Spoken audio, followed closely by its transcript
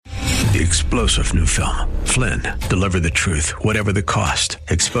The explosive new film, Flynn, deliver the truth, whatever the cost,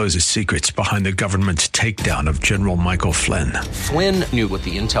 exposes secrets behind the government's takedown of General Michael Flynn. Flynn knew what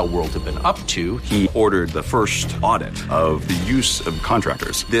the intel world had been up to. He ordered the first audit of the use of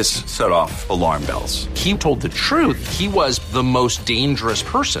contractors. This set off alarm bells. He told the truth. He was the most dangerous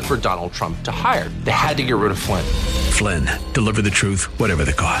person for Donald Trump to hire. They had to get rid of Flynn. Flynn, deliver the truth, whatever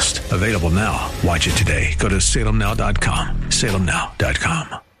the cost. Available now. Watch it today. Go to salemnow.com.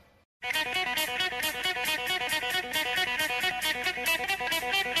 salemnow.com.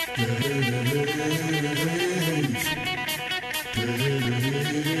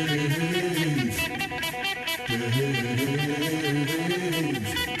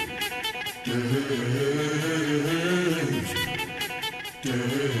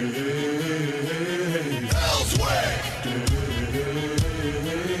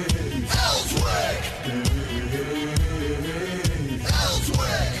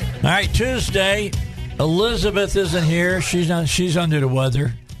 All right, Tuesday. Elizabeth isn't here. She's under the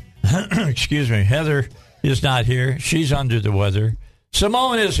weather. Excuse me. Heather is not here. She's under the weather.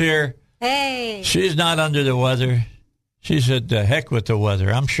 Simone is here. Hey. She's not under the weather. She said, the heck with the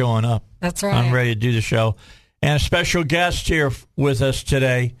weather. I'm showing up. That's right. I'm ready to do the show. And a special guest here with us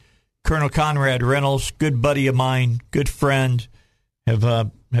today, Colonel Conrad Reynolds, good buddy of mine, good friend. Have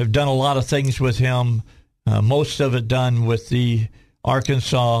done a lot of things with him, most of it done with the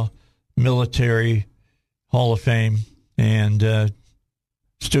Arkansas Military Hall of Fame, and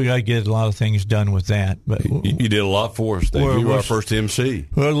still got to get a lot of things done with that. But you did a lot for us. You were our first MC.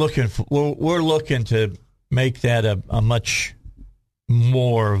 We're looking to make that a much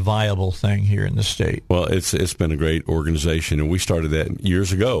more viable thing here in the state. Well, it's been a great organization, and we started that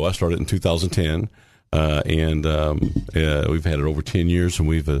years ago. I started in 2010. And we've had it over 10 years, and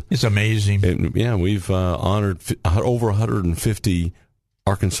we've it's amazing. We've honored over 150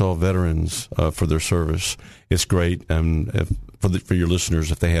 Arkansas veterans for their service. It's great. For your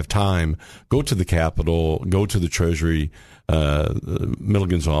listeners, if they have time, go to the Capitol, go to the Treasury,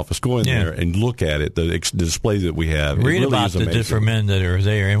 Milligan's office, go in there and look at it. The display that we have. Read really about the different men that are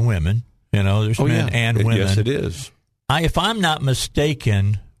there and women. You know, there's men and women. Yes, it is. If I'm not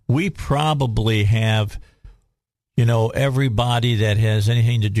mistaken, we probably have, everybody that has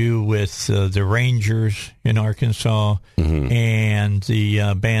anything to do with the Rangers in Arkansas and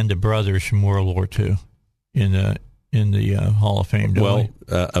the Band of Brothers from World War II in the Hall of Fame.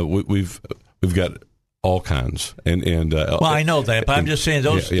 We've got all kinds, and I know that, but I'm just saying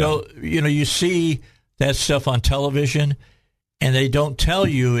those. You see that stuff on television. And they don't tell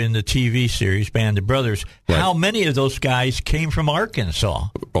you in the TV series, Band of Brothers, how many of those guys came from Arkansas.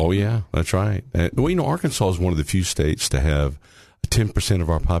 Oh, yeah, that's right. Arkansas is one of the few states to have 10% of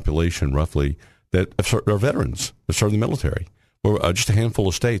our population, roughly, that are veterans that serve the military. We're just a handful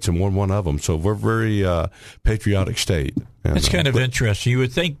of states, and we're one of them. So we're a very patriotic state. That's kind of interesting. You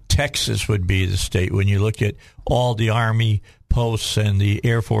would think Texas would be the state when you look at all the Army posts and the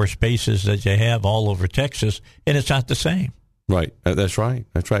Air Force bases that you have all over Texas, and it's not the same. Right. That's right.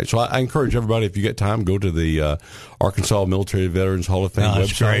 So I encourage everybody, if you get time, go to the Arkansas Military Veterans Hall of Fame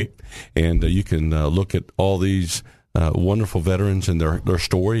website. Great. And you can look at all these wonderful veterans and their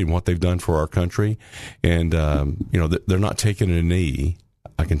story and what they've done for our country. And, they're not taking a knee.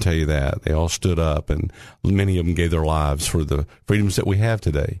 I can tell you that. They all stood up, and many of them gave their lives for the freedoms that we have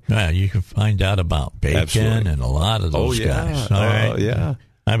today. Yeah, you can find out about Bacon and a lot of those guys. All right. Yeah.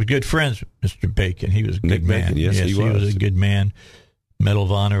 I have good friends, Mr. Bacon. He was a good man. Bacon, yes, he was. He was a good man. Medal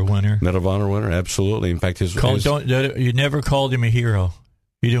of Honor winner. Absolutely. In fact, you never called him a hero.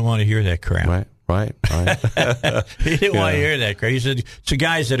 You didn't want to hear that crap. Right. He didn't want to hear that crap. He said, it's the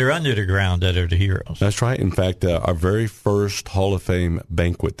guys that are under the ground that are the heroes. That's right. In fact, our very first Hall of Fame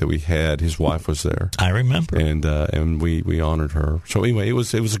banquet that we had, his wife was there. I remember. And we honored her. So anyway, it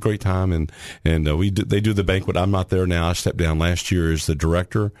was a great time, and they do the banquet. I'm not there now. I stepped down last year as the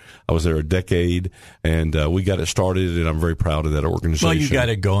director. I was there a decade, and we got it started, and I'm very proud of that organization. Well, you got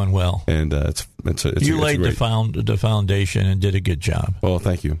it going well. And you laid the foundation and did a good job. Well,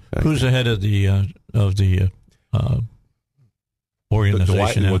 thank you. Who's the head of the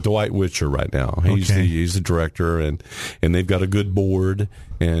organization? Dwight Witcher right now. He's the director, and they've got a good board,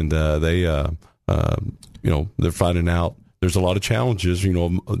 and they're finding out there's a lot of challenges.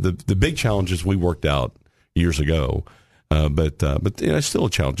 The big challenges we worked out years ago, but it's still a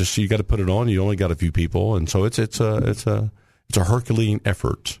challenge. Just you got to put it on. You only got a few people, and so it's a Herculean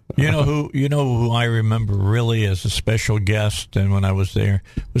effort. You know who I remember really as a special guest, and when I was there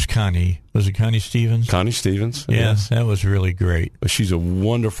was Connie. Was it Connie Stevens? Connie Stevens. Yes, that was really great. She's a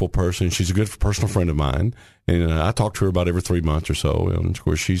wonderful person. She's a good personal friend of mine, And I talk to her about every 3 months or so. And of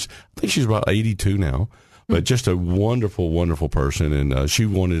course, I think she's about 82 now. But just a wonderful, wonderful person, and she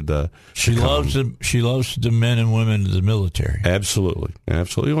wanted. She loves the men and women of the military. Absolutely.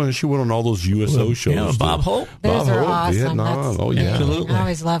 She went on all those USO shows. Yeah, Bob Hope. Those are awesome. Vietnam. Oh yeah, absolutely. I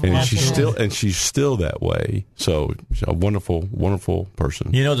always love and watching she's still that way. So she's a wonderful, wonderful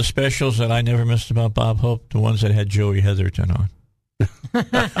person. You know the specials that I never missed about Bob Hope, the ones that had Joey Heatherton on.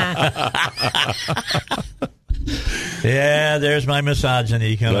 Yeah, there's my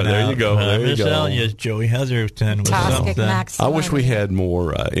misogyny coming out. There you go. I'm just telling you, Joey Heatherton was something. I wish we had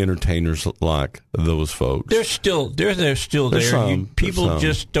more entertainers like those folks. They're still there. People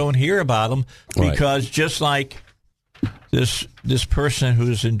just don't hear about them because just like this person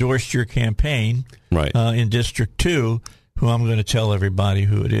who's endorsed your campaign in District 2, who I'm going to tell everybody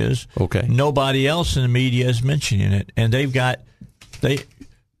who it is. Okay. Nobody else in the media is mentioning it, and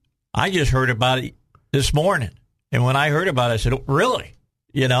I just heard about it this morning. And when I heard about it, I said, oh, really?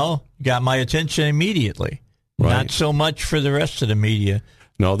 Got my attention immediately. Right. Not so much for the rest of the media.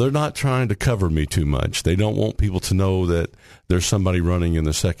 No, they're not trying to cover me too much. They don't want people to know that there's somebody running in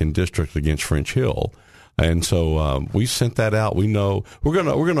the 2nd District against French Hill. And so we sent that out. We know we're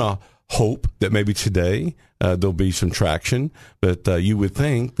gonna hope that maybe today there'll be some traction. But you would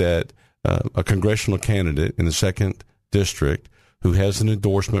think that a congressional candidate in the 2nd District who has an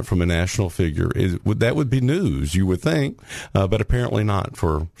endorsement from a national figure, that would be news, you would think, but apparently not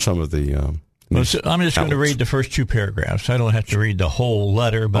for some of the I'm just going to read the first 2 paragraphs. I don't have to read the whole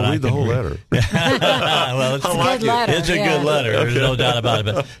letter, but I'll read the whole letter. Well, it's a good letter. It's a good letter. There's no doubt about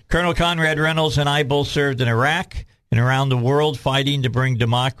it. But Colonel Conrad Reynolds and I both served in Iraq and around the world fighting to bring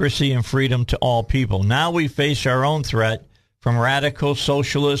democracy and freedom to all people. Now we face our own threat from radical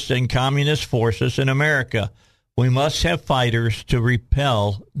socialist and communist forces in America. We must have fighters to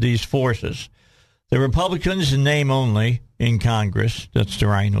repel these forces. The Republicans, in name only, in Congress, that's the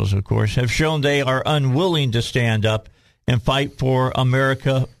Rhinos, of course, have shown they are unwilling to stand up and fight for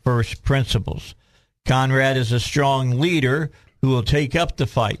America First principles. Conrad is a strong leader who will take up the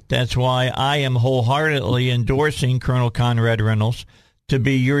fight. That's why I am wholeheartedly endorsing Colonel Conrad Reynolds to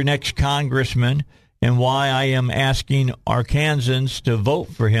be your next congressman, and why I am asking Arkansans to vote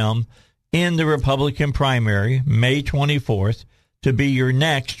for him in the Republican primary, May 24th, to be your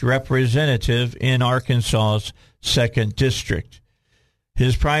next representative in Arkansas's 2nd District.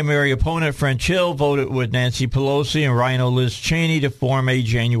 His primary opponent, French Hill, voted with Nancy Pelosi and Rhino Liz Cheney to form a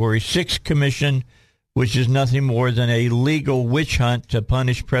January 6th commission, which is nothing more than a legal witch hunt to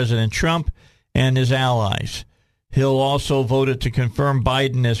punish President Trump and his allies. Hill also voted to confirm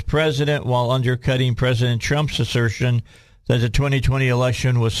Biden as president while undercutting President Trump's assertion that the 2020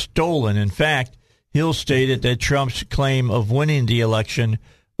 election was stolen. In fact, Hill stated that Trump's claim of winning the election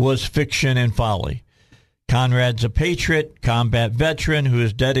was fiction and folly. Conrad's a patriot, combat veteran who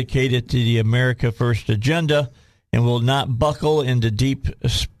is dedicated to the America First agenda and will not buckle in the deep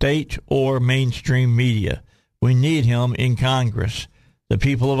state or mainstream media. We need him in Congress. The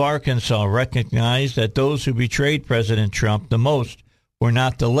people of Arkansas recognize that those who betrayed President Trump the most were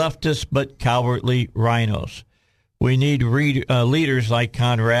not the leftists but cowardly rhinos. We need leaders like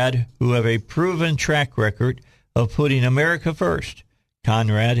Conrad who have a proven track record of putting America first.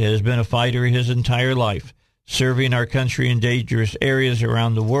 Conrad has been a fighter his entire life, serving our country in dangerous areas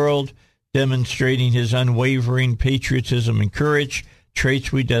around the world, demonstrating his unwavering patriotism and courage,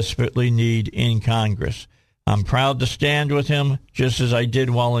 traits we desperately need in Congress. I'm proud to stand with him, just as I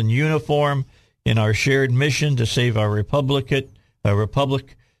did while in uniform, in our shared mission to save our republic.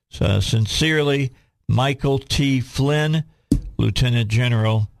 Sincerely, Michael T. Flynn, Lieutenant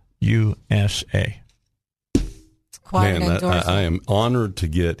General, USA. Man, I am honored to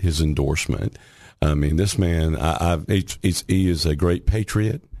get his endorsement. I mean, this man, he is a great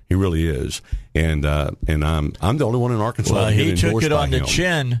patriot. He really is, and I'm the only one in Arkansas. Well, to get he took it on the him.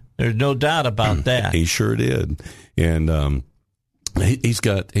 Chin. There's no doubt about that. He sure did, and he's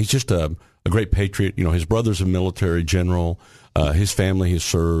just a great patriot. You know, his brother's a military general. His family has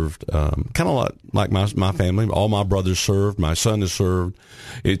served, kind of like my family. All my brothers served. My son has served.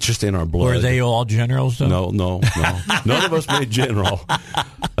 It's just in our blood. Were they all generals, though? No. None of us made general.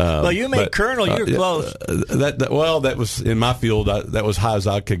 Well, you made colonel. You're close. That was in my field. That was high as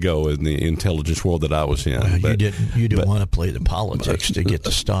I could go in the intelligence world that I was in. Well, you didn't want to play the politics to get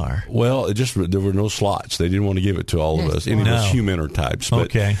the star. Well, there were no slots. They didn't want to give it to all of us. Any of us human types.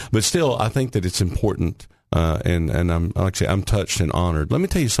 But still, I think that it's important. And I'm, like I say, I'm touched and honored. Let me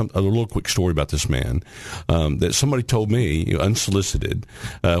tell you a little quick story about this man, that somebody told me, unsolicited,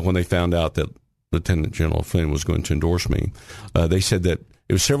 when they found out that Lieutenant General Flynn was going to endorse me. They said that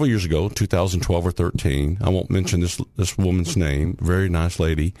it was several years ago, 2012 or 13. I won't mention this woman's name. Very nice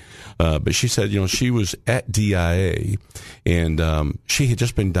lady, but she said, she was at DIA, and she had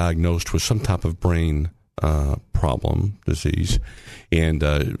just been diagnosed with some type of brain disease,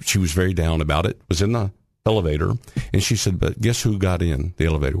 and she was very down about it. Was in the elevator, and she said, "But guess who got in the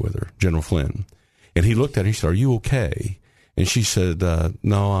elevator with her? General Flynn." And he looked at her. He said, "Are you okay?" And she said,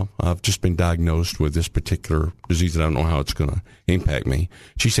 "No, I've just been diagnosed with this particular disease that I don't know how it's going to impact me."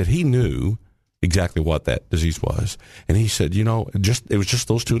 She said he knew exactly what that disease was. And he said, it was just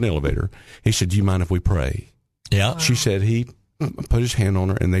those two in the elevator. He said, "Do you mind if we pray?" Yeah. She said he put his hand on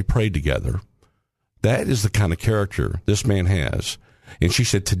her and they prayed together. That is the kind of character this man has. And she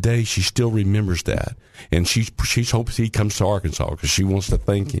said today she still remembers that. And she hopes he comes to Arkansas because she wants to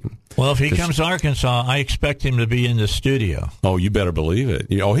thank him. Well, if he comes to Arkansas, I expect him to be in the studio. Oh, you better believe it.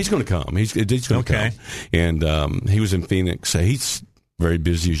 He's going to come. He's going to come. And he was in Phoenix. He's very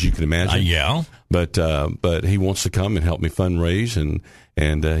busy, as you can imagine. Yeah. But he wants to come and help me fundraise.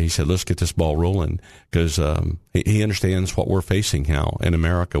 And he said, let's get this ball rolling because he understands what we're facing now in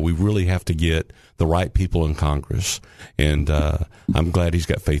America. We really have to get the right people in Congress. And I'm glad he's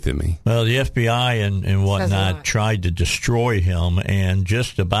got faith in me. Well, the FBI and whatnot tried to destroy him and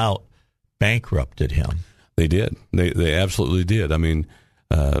just about bankrupted him. They did. They absolutely did. I mean,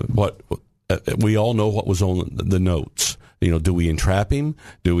 we all know what was on the notes. Do we entrap him?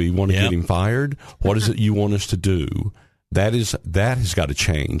 Do we want to get him fired? What is it you want us to do? That has got to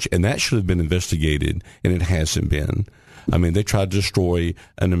change, and that should have been investigated, and it hasn't been. I mean, they tried to destroy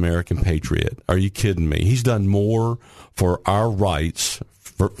an American patriot. Are you kidding me? He's done more for our rights,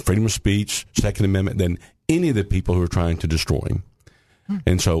 for freedom of speech, Second Amendment, than any of the people who are trying to destroy him.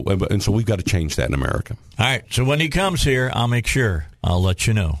 And so we've got to change that in America. All right. So when he comes here, I'll make sure. I'll let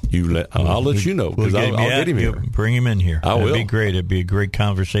you know. I'll let you know because I'll get him here. Bring him in here. I will. It'd be great. It'd be a great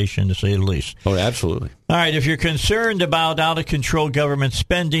conversation, to say the least. Oh, absolutely. All right. If you're concerned about out-of-control government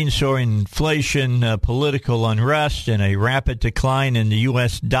spending, soaring inflation, political unrest, and a rapid decline in the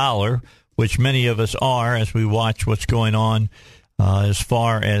U.S. dollar, which many of us are as we watch what's going on as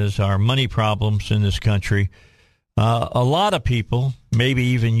far as our money problems in this country, a lot of people, maybe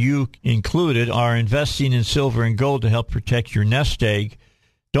even you included, are investing in silver and gold to help protect your nest egg.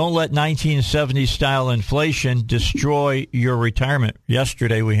 Don't let 1970s-style inflation destroy your retirement.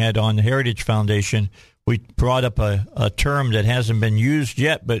 Yesterday we had on the Heritage Foundation, we brought up a term that hasn't been used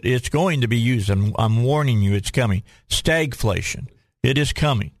yet, but it's going to be used. I'm warning you, it's coming. Stagflation. It is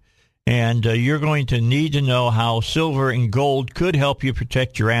coming. And you're going to need to know how silver and gold could help you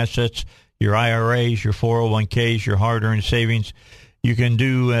protect your assets, your IRAs, your 401ks, your hard-earned savings. You can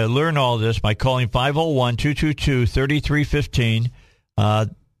learn all this by calling 501-222-3315.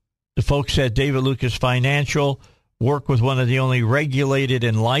 The folks at David Lucas Financial work with one of the only regulated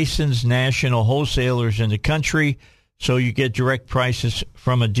and licensed national wholesalers in the country, so you get direct prices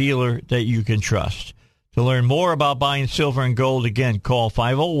from a dealer that you can trust. To learn more about buying silver and gold, again, call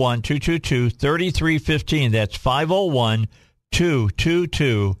 501-222-3315. That's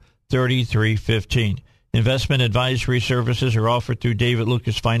 501-222-3315. 3315. Investment advisory services are offered through David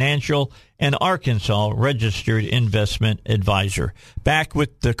Lucas Financial, an Arkansas registered investment advisor. Back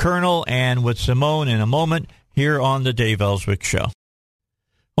with the Colonel and with Simone in a moment here on the Dave Elswick Show.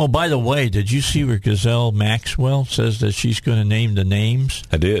 Oh, by the way, did you see where Gazelle Maxwell says that she's going to name the names?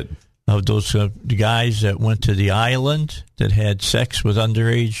 I did. Of those guys that went to the island that had sex with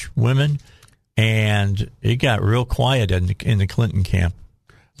underage women, and it got real quiet in the Clinton camp.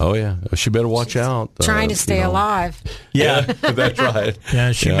 Oh, yeah. She better watch out. Trying to stay alive. Yeah. That's right.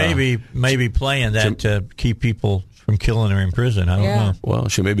 Yeah, she may be playing that to keep people from killing her in prison. I don't know. Well,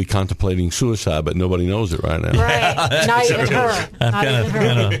 she may be contemplating suicide, but nobody knows it right now. Right. Not even her. I'm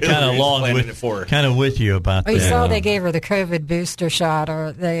kind of with you about that. You saw they gave her the COVID booster shot,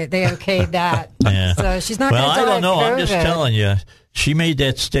 or they okayed that. Yeah. So she's not going to die. Well, I don't know. COVID. I'm just telling you. She made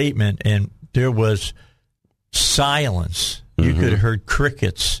that statement, and there was silence. You could have heard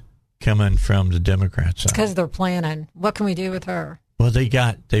crickets coming from the Democrats. It's because they're planning. What can we do with her? Well,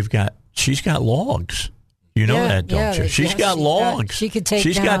 she's got logs. You know that, don't you? She's got logs. She could take.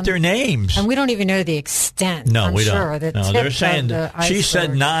 She's got their names, and we don't even know the extent. No, we don't. Sure, no, they're saying she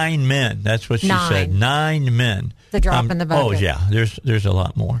said 9 men. That's what she said. 9 men. The drop in the bucket. Oh yeah, there's a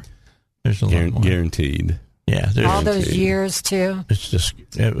lot more. There's a lot more guaranteed. Yeah, all those years too.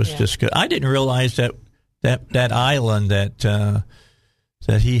 It was just good. I didn't realize that island that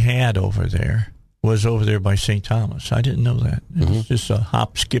he had over there was over there by St. Thomas. I didn't know that. It was just a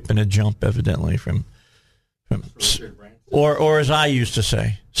hop, skip, and a jump, evidently, from Or as I used to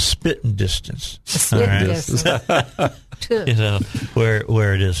say, spitting distance. Spitting distance.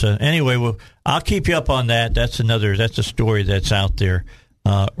 Where it is. Anyway, well, I'll keep you up on that. That's a story that's out there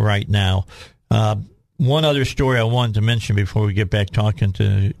right now. One other story I wanted to mention before we get back talking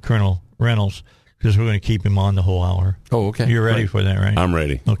to Colonel Reynolds, because we're going to keep him on the whole hour. Oh, okay. You're ready for that, right? I'm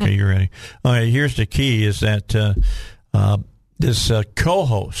ready. Okay, you're ready. All right, here's the key is that this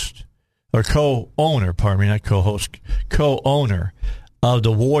co-host, or co-owner, pardon me, not co-host, co-owner of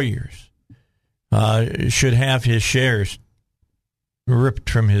the Warriors should have his shares ripped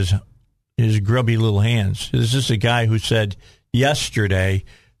from his grubby little hands. This is a guy who said yesterday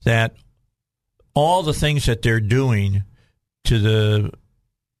that all the things that they're doing to the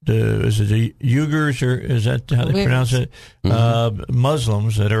Uyghurs, or is that how they pronounce it? Mm-hmm.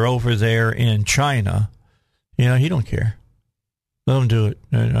 Muslims that are over there in China, he don't care. Let them do it.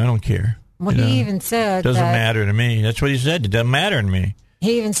 I don't care. Well, he even said doesn't matter to me. That's what he said. It doesn't matter to me.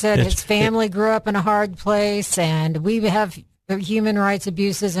 He even said his family grew up in a hard place, and we have human rights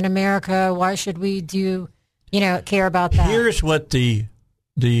abuses in America. Why should we care about that? Here's what the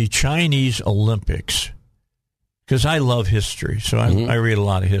Chinese Olympics, because I love history, so I read a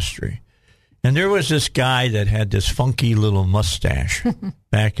lot of history. And there was this guy that had this funky little mustache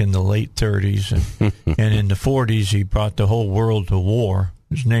back in the late 30s. And in the 40s, he brought the whole world to war.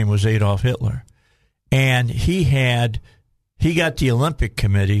 His name was Adolf Hitler. And he got the Olympic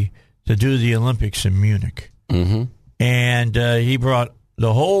Committee to do the Olympics in Munich. Mm-hmm. And he brought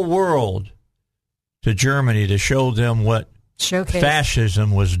the whole world to Germany to show them what fascism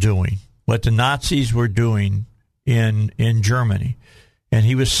was doing, what the Nazis were doing in Germany. And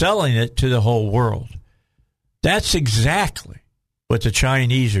he was selling it to the whole world. That's exactly what the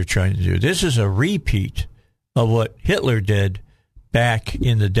Chinese are trying to do. This is a repeat of what Hitler did back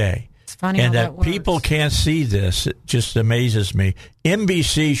in the day. It's funny and how that people can't see this. It just amazes me.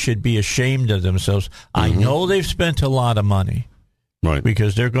 NBC should be ashamed of themselves. Mm-hmm. I know they've spent a lot of money, right?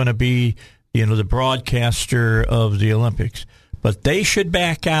 Because they're going to be, the broadcaster of the Olympics, but they should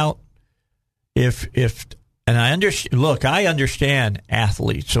back out if. And I understand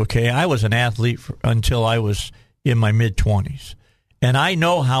athletes. Okay, I was an athlete until I was in my mid-20s, and I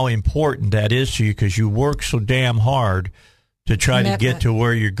know how important that is to you because you work so damn hard to try to get to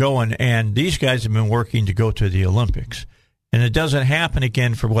where you're going. And these guys have been working to go to the Olympics. And it doesn't happen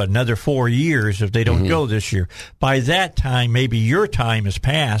again for, another 4 years if they don't go this year. By that time, maybe your time has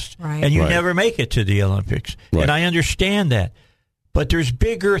passed, and you never make it to the Olympics. Right. And I understand that. But there's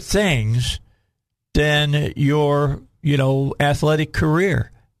bigger things than your, athletic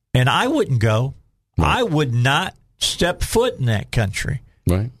career. And I wouldn't go. Right. I would not step foot in that country.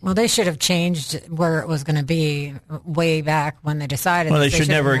 Right. Well, they should have changed where it was going to be way back when they decided. Well, they should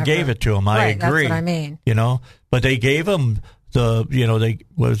never have gave it to them. I agree. That's what I mean. But they gave them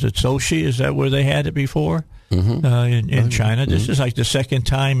was it Sochi? Is that where they had it before? Mm-hmm. In China. This is like the second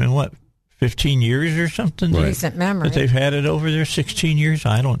time in 15 years or something? Recent memory. That they've had it over there, 16 years?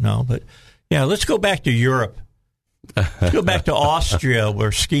 I don't know. But, let's go back to Europe. Let's go back to Austria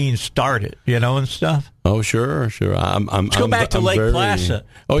where skiing started, and stuff. Oh, sure. Let's go back to Lake Placid.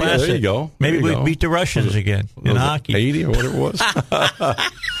 Oh, yeah, there you go. Maybe we'd beat the Russians again in hockey. 80 or whatever it was.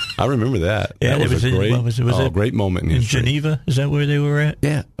 I remember that. Yeah, that was a great moment in history. Geneva? Is that where they were at?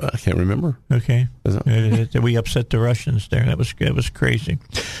 Yeah, I can't remember. Okay. We upset the Russians there. That was crazy.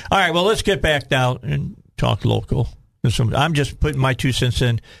 All right, well, let's get back now and talk local. I'm just putting my 2 cents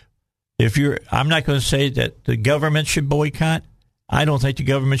in. I'm not going to say that the government should boycott. I don't think the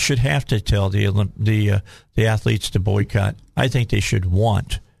government should have to tell the athletes to boycott. I think they should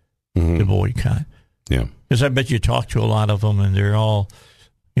want to boycott. Yeah, because I bet you talk to a lot of them, and they're all,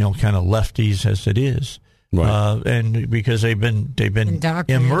 kind of lefties as it is, right? And because they've been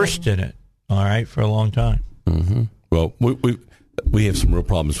immersed in it, all right, for a long time. Mm-hmm. Well, we have some real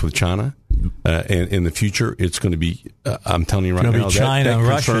problems with China. And in the future, it's going to be, I'm telling you right now, China and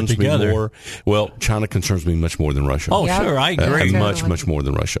Russia together. More. Well, China concerns me much more than Russia. Oh, sure, I agree. Much more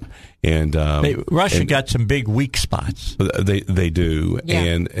than Russia. And Russia got some big weak spots. They do. Yeah.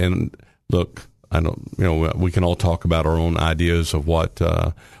 And look, I don't, we can all talk about our own ideas of what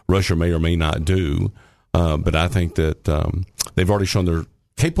Russia may or may not do. But I think that they've already shown they're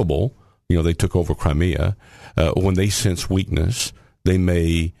capable. They took over Crimea. When they sense weakness, they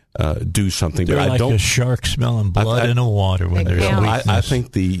may do something. They're but like a shark smelling blood in the water when there's a weakness. I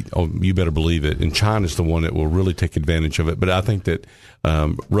think you better believe it, and China's the one that will really take advantage of it. But I think that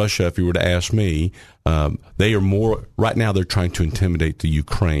Russia, if you were to ask me, they are more, right now they're trying to intimidate the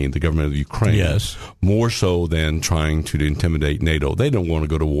government of Ukraine, yes, more so than trying to intimidate NATO. They don't want to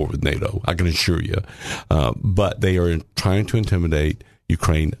go to war with NATO, I can assure you. But they are trying to intimidate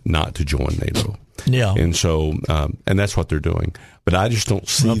Ukraine not to join NATO. Yeah, and so and that's what they're doing. But I just don't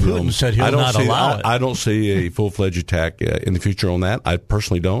see them. Putin said he'll not allow it. I don't see a full-fledged attack in the future on that. I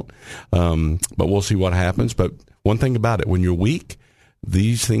personally don't. But we'll see what happens. But one thing about it, when you're weak,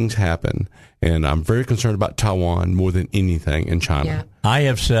 these things happen. And I'm very concerned about Taiwan more than anything in China. Yeah. I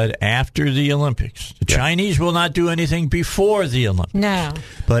have said after the Olympics. The Chinese will not do anything before the Olympics. No.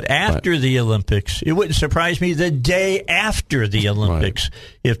 But after the Olympics, it wouldn't surprise me the day after the Olympics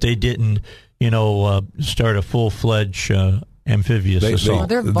if they didn't, start a full-fledged amphibious assault.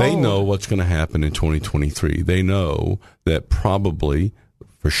 They know what's going to happen in 2023. They know that probably,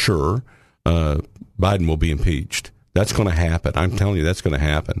 for sure, Biden will be impeached. That's going to happen. I'm telling you, that's going to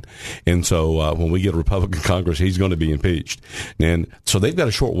happen. And so when we get a Republican Congress, he's going to be impeached. And so they've got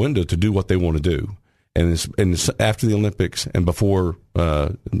a short window to do what they want to do. And it's after the Olympics and before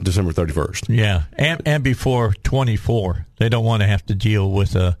December 31st. Yeah, and before 24. They don't want to have to deal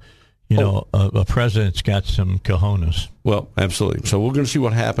with a president's got some cojones. Well, absolutely. So we're going to see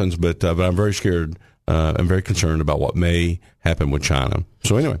what happens, but I'm very scared. I'm very concerned about what may happen with China.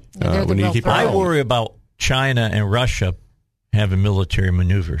 So anyway, we need to keep our eye on it. I worry about China and Russia having military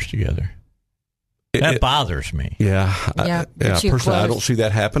maneuvers together. That bothers me. Yeah. Personally, close. I don't see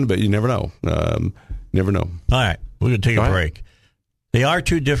that happen, but you never know. Never know. All right. We're going to take a break. They are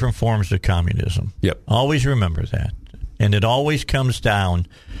two different forms of communism. Yep. Always remember that. And it always comes down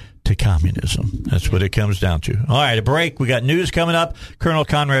to communism. That's what it comes down to. All right, a break. We got news coming up. Colonel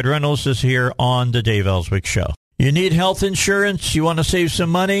Conrad Reynolds is here on the Dave Elswick Show. You need health insurance? You want to save some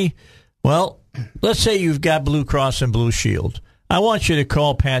money? Well, let's say you've got Blue Cross and Blue Shield. I want you to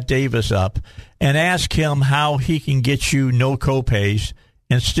call Pat Davis up and ask him how he can get you no copays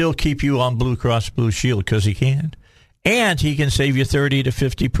and still keep you on Blue Cross Blue Shield, because he can. And he can save you 30 to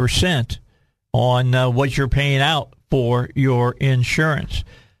 50% on what you're paying out for your insurance.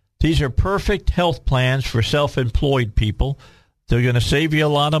 These are perfect health plans for self-employed people. They're going to save you a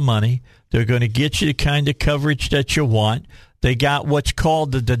lot of money. They're going to get you the kind of coverage that you want. They got what's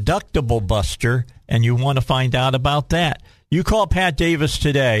called the deductible buster, and you want to find out about that. You call Pat Davis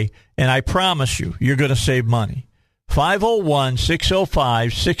today, and I promise you, you're going to save money.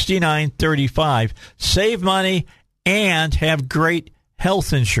 501-605-6935. Save money and have great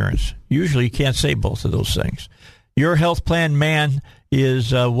health insurance. Usually you can't say both of those things. Your Health Plan Man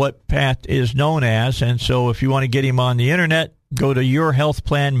is what Pat is known as, and so if you want to get him on the internet, go to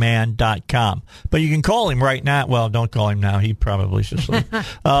yourhealthplanman.com. But you can call him right now. Well, don't call him now. He probably is asleep.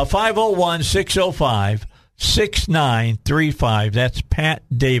 501-605-6935. That's Pat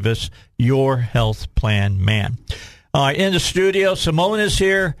Davis, Your Health Plan Man. In the studio, Simone is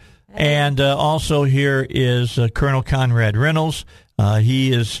here, and also here is Colonel Conrad Reynolds.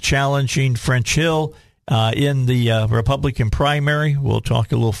 He is challenging French Hill in the Republican primary. We'll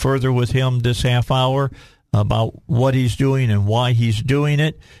talk a little further with him this half hour about what he's doing and why he's doing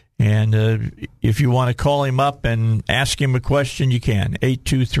it. And if you want to call him up and ask him a question, you can.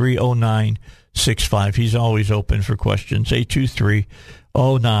 823-0965. He's always open for questions.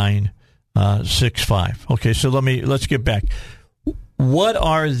 823-0965. Okay, so let's get back. What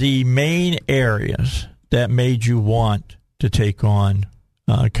are the main areas that made you want to take on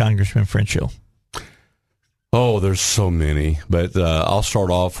Congressman French Hill? Oh, there's so many, but I'll start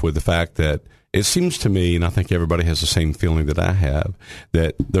off with the fact that it seems to me, and I think everybody has the same feeling that I have,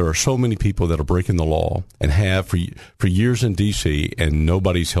 that there are so many people that are breaking the law and have for years in D.C., and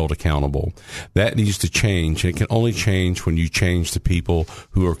nobody's held accountable. That needs to change. It can only change when you change the people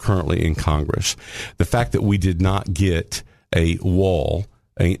who are currently in Congress. The fact that we did not get a wall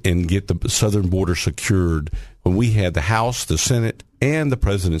and get the southern border secured when we had the House, the Senate, and the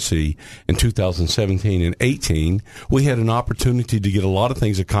presidency in 2017 and 18, we had an opportunity to get a lot of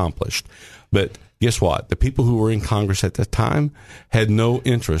things accomplished. But guess what? The people who were in Congress at that time had no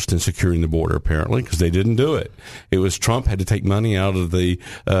interest in securing the border, apparently, because they didn't do it. It was Trump had to take money out of the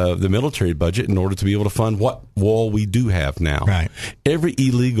military budget in order to be able to fund what wall we do have now. Right. Every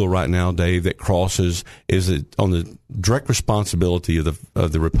illegal right now, Dave, that crosses is on the direct responsibility of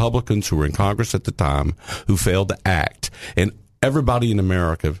the Republicans who were in Congress at the time who failed to act. And everybody in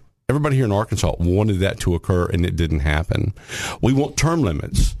America, everybody here in Arkansas wanted that to occur, and it didn't happen. We want term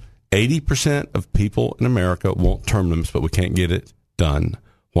limits. 80% of people in America want term limits, but we can't get it done.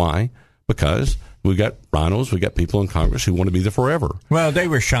 Why? Because we got rhinos, we got people in Congress who want to be there forever. Well, they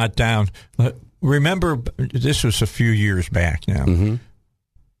were shot down. Remember, this was a few years back now. Mm-hmm.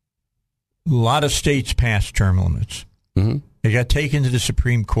 A lot of states passed term limits. Mm-hmm. They got taken to the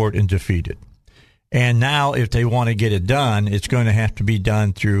Supreme Court and defeated. And now, if they want to get it done, it's going to have to be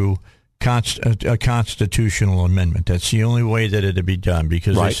done through a constitutional amendment. That's the only way that it'll be done,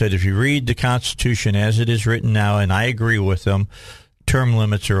 because they said if you read the Constitution as it is written now, and I agree with them, term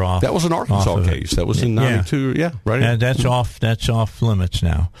limits are off. That was an Arkansas case. That was in 92. Yeah, right. And that's off limits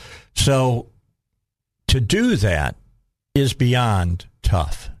now. So to do that is beyond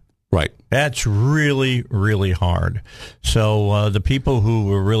tough. Right. That's really, really hard. So the people who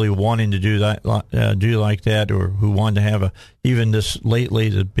were really wanting to do that, like that, or who wanted to have even this lately,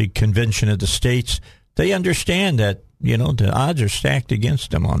 the big convention of the states, they understand that, the odds are stacked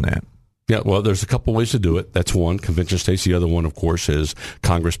against them on that. Yeah, well, there's a couple ways to do it. That's one, convention states. The other one, of course, is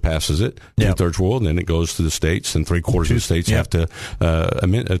Congress passes it, 2/3 rule, and then it goes to the states, and 3/4 of the states have to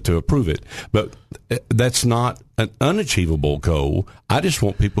amend to approve it. But that's not an unachievable goal. I just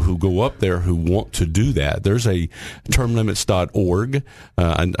want people who go up there who want to do that. There's a termlimits.org.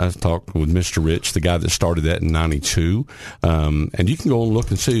 I talked with Mr. Rich, the guy that started that in 92. And you can go and look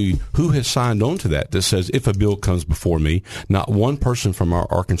and see who has signed on to that. That says, if a bill comes before me, not one person from our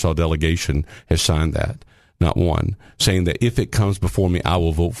Arkansas delegation has signed that. Not one. Saying that if it comes before me, I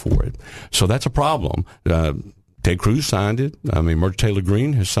will vote for it. So that's a problem. Ted Cruz signed it. Marjorie Taylor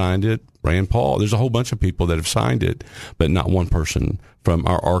Greene has signed it. Rand Paul. There's a whole bunch of people that have signed it, but not one person from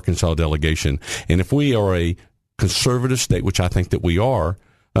our Arkansas delegation. And if we are a conservative state, which I think that we are,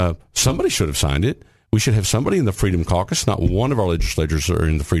 somebody should have signed it. We should have somebody in the Freedom Caucus. Not one of our legislators are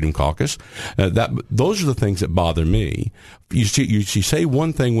in the Freedom Caucus. Those are the things that bother me. You say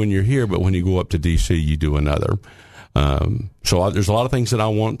one thing when you're here, but when you go up to D.C., you do another. So there's a lot of things that I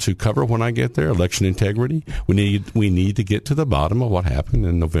want to cover when I get there. Election integrity. We need to get to the bottom of what happened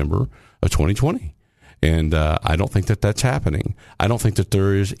in November of 2020. And I don't think that that's happening. I don't think that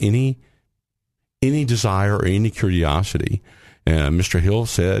there is any desire or any curiosity. Mr. Hill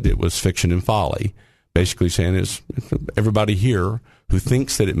said it was fiction and folly, basically saying it's everybody here who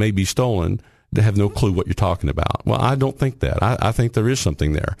thinks that it may be stolen, they have no clue what you're talking about. Well, I don't think that. I think there is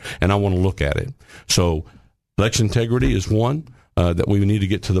something there, and I want to look at it. So election integrity is one that we need to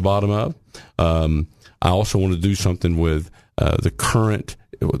get to the bottom of. I also want to do something with the current,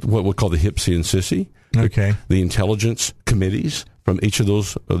 what we call the HIPSI and SISI, the intelligence committees from each of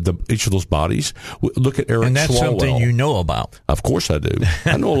those bodies. Look at Eric Swalwell. And that's something you know about. Of course I do.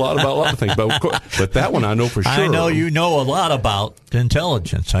 I know a lot about a lot of things, but that one I know for sure. I know you know a lot about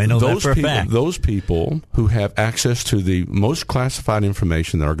intelligence. I know that for a fact. Those people who have access to the most classified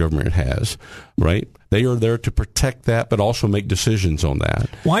information that our government has, right? They are there to protect that, but also make decisions on that.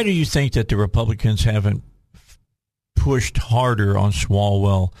 Why do you think that the Republicans haven't pushed harder on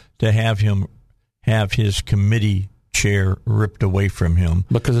Swalwell to have him have his committee chair ripped away from him?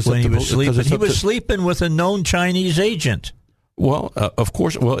 Because when he was sleeping, he was sleeping with a known Chinese agent. Well, of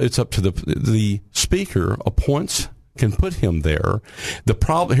course. Well, it's up to the speaker appoints, can put him there. The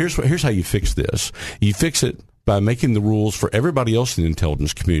problem here's how you fix this. You fix it by making the rules for everybody else in the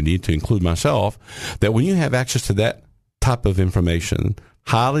intelligence community, to include myself, that when you have access to that type of information,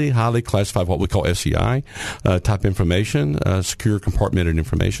 highly, highly classified, what we call SCI type information, secure compartmented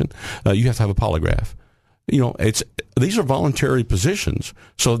information, you have to have a polygraph. These are voluntary positions,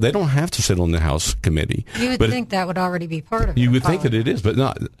 so they don't have to sit on the House committee. You would think that would already be part of it. You would think that it is, but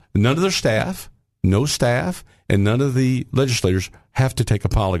none of their staff, no staff, and none of the legislators have to take a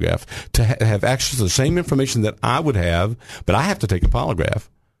polygraph to have access to the same information that I would have, but I have to take a polygraph.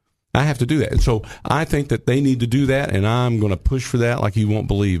 I have to do that. And so I think that they need to do that, and I'm going to push for that like you won't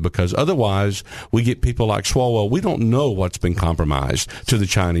believe, because otherwise we get people like Swalwell. We don't know what's been compromised to the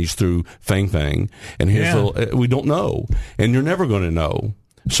Chinese through Fang Fang. And we don't know, and you're never going to know.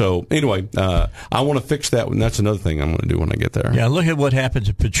 So anyway, I want to fix that, and that's another thing I'm going to do when I get there. Yeah, look at what happened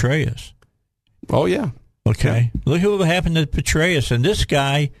to Petraeus. Oh, yeah. Okay. Yeah. Look at what happened to Petraeus, and this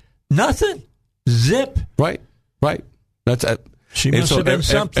guy, nothing. Zip. Right. That's it. She must have been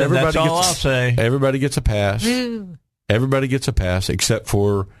something. That's all I'll say. Everybody gets a pass. Everybody gets a pass except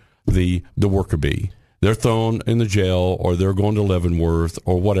for the worker bee. They're thrown in the jail, or they're going to Leavenworth,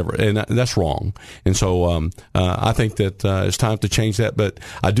 or whatever, and that's wrong. And so I think that it's time to change that. But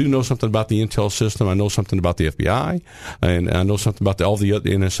I do know something about the intel system. I know something about the FBI, and I know something about all the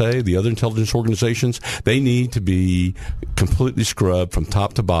NSA, the other intelligence organizations. They need to be completely scrubbed from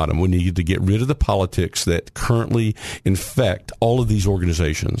top to bottom. We need to get rid of the politics that currently infect all of these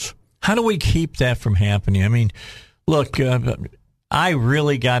organizations. How do we keep that from happening? I mean, look, I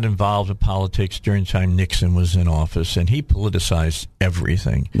really got involved in politics during the time Nixon was in office, and he politicized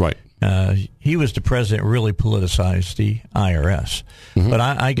everything. Right. He was the president, really politicized the IRS. Mm-hmm. But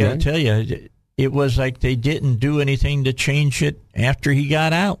I got to tell you, it was like they didn't do anything to change it after he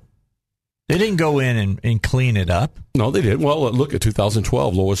got out. They didn't go in and clean it up. No, they didn't. Well, look at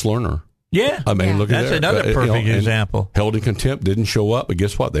 2012, Lois Lerner. Yeah. I mean, look at that. That's another perfect example. Held in contempt, didn't show up, but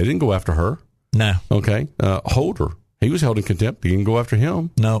guess what? They didn't go after her. No. Okay. Holder, he was held in contempt. They didn't go after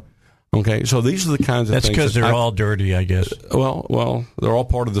him. No. Okay, so these are the kinds of things. That's because they're all dirty, I guess. Well, they're all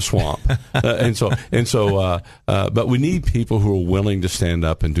part of the swamp, but we need people who are willing to stand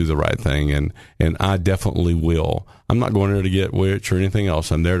up and do the right thing, and I definitely will. I'm not going there to get rich or anything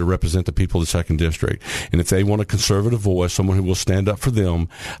else. I'm there to represent the people of the 2nd District, and if they want a conservative voice, someone who will stand up for them,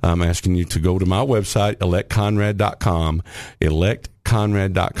 I'm asking you to go to my website, electconrad.com,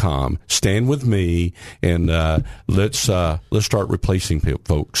 electconrad.com. Stand with me, and let's start replacing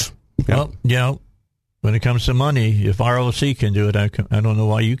folks. Yeah. Well, when it comes to money, if ROC can do it, I don't know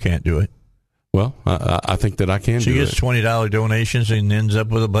why you can't do it. Well, I think that I can do it. She gets $20 donations and ends up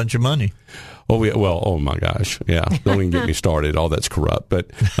with a bunch of money. Oh my gosh, yeah! Don't even get me started. All that's corrupt.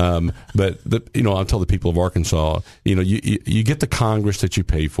 But I'll tell the people of Arkansas, you get the Congress that you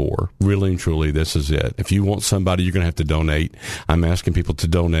pay for. Really and truly, this is it. If you want somebody, you're going to have to donate. I'm asking people to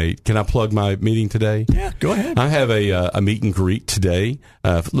donate. Can I plug my meeting today? Yeah, go ahead. I have a meet and greet today.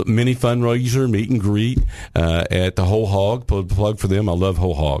 Mini fundraiser meet and greet at the Whole Hog. Plug for them. I love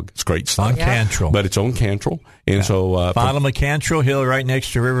Whole Hog. It's great stuff. On Cantrell, but it's on Cantrell, and so bottom of Cantrell Hill, right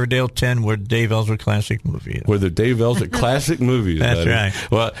next to Riverdale 10, where Dave Elswick Classic Movie is. Where the Dave Elswick Classic Movie is. That's buddy. right.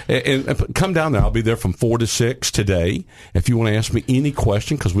 Well, and come down there. I'll be there from 4 to 6 today. If you want to ask me any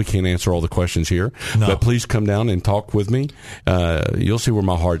question, because we can't answer all the questions here, but please come down and talk with me. You'll see where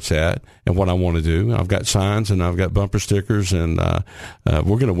my heart's at and what I want to do. I've got signs and I've got bumper stickers, and we're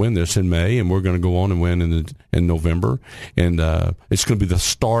going to win this in May, and we're going to go on and win in November. And it's going to be the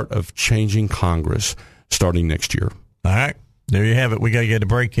start of changing Congress starting next year. All right. There you have it. We got to get a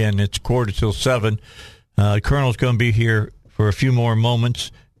break in. It's 6:45. The Colonel's going to be here for a few more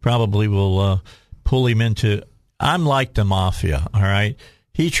moments. Probably will pull him into. I'm like the mafia, all right?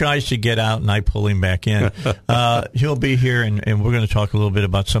 He tries to get out, and I pull him back in. He'll be here, and we're going to talk a little bit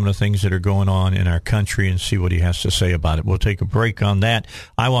about some of the things that are going on in our country and see what he has to say about it. We'll take a break on that.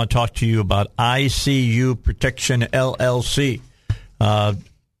 I want to talk to you about ICU Protection, LLC.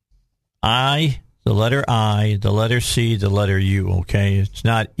 The letter I, the letter C, the letter U, okay? It's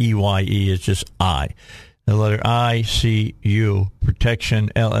not EYE, it's just I. The letter ICU,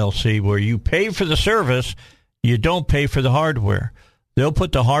 Protection, LLC, where you pay for the service, you don't pay for the hardware. They'll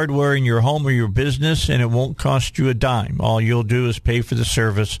put the hardware in your home or your business, and it won't cost you a dime. All you'll do is pay for the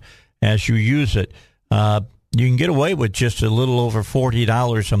service as you use it. You can get away with just a little over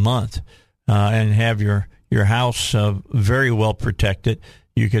 $40 a month and have your house very well protected.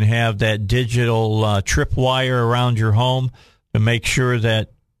 You can have that digital tripwire around your home to make sure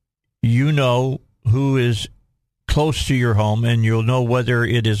that you know who is close to your home, and you'll know whether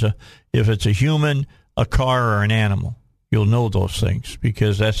if it's a human, a car, or an animal. You'll know those things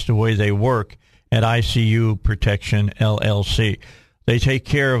because that's the way they work at ICU Protection, LLC. They take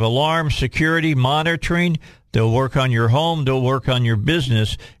care of alarm, security, monitoring. They'll work on your home. They'll work on your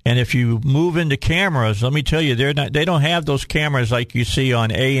business. And if you move into cameras, let me tell you, they don't have those cameras like you see on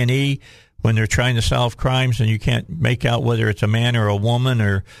A&E when they're trying to solve crimes and you can't make out whether it's a man or a woman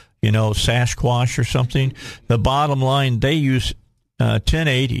or, Sasquatch or something. The bottom line, they use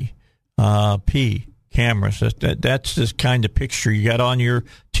 1080p cameras. That's this kind of picture you got on your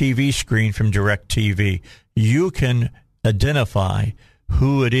TV screen from DirecTV. You can identify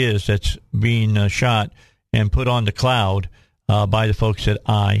who it is that's being shot and put on the cloud by the folks at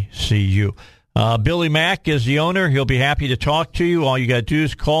ICU. Billy Mack is the owner. He'll be happy to talk to you. All you got to do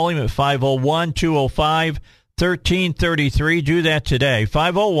is call him at 501-205-1333. Do that today.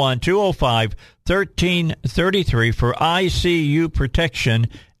 501-205-1333 for ICU Protection,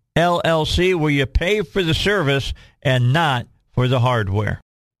 LLC, where you pay for the service and not for the hardware.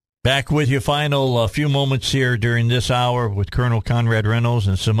 Back with you, final few moments here during this hour with Colonel Conrad Reynolds,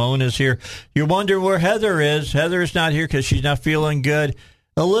 and Simone is here. You wonder where Heather is. Heather's not here because she's not feeling good.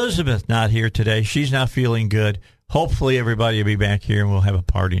 Elizabeth not here today. She's not feeling good. Hopefully everybody will be back here and we'll have a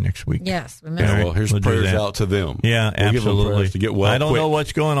party next week. Yes. Remember. Yeah, well, here's prayers out to them. Yeah, absolutely. Give them prayers to get well I don't know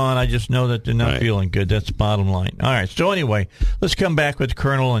what's going on. I just know that they're not feeling good. That's the bottom line. All right. So anyway, let's come back with the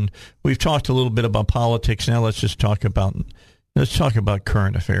Colonel, and we've talked a little bit about politics. Now let's talk about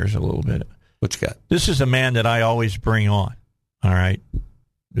current affairs a little bit. What you got? This is a man that I always bring on. All right.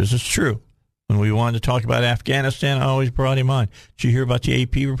 This is true. When we wanted to talk about Afghanistan, I always brought him on. Did you hear about the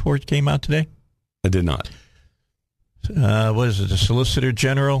AP report that came out today? I did not. What is it? The Solicitor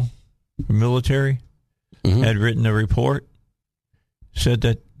General for Military had written a report, said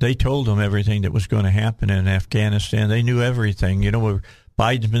that they told them everything that was going to happen in Afghanistan. They knew everything. You know,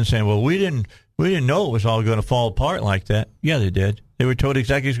 Biden's been saying, well, we didn't know it was all going to fall apart like that. Yeah, they did. They were told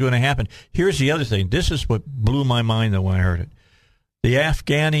exactly what was going to happen. Here's the other thing. This is what blew my mind, though, when I heard it. The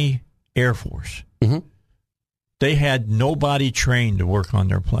Afghani Air Force, they had nobody trained to work on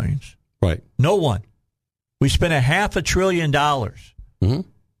their planes. Right. No one. We spent $500 billion,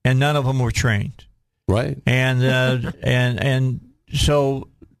 and none of them were trained. Right. And so,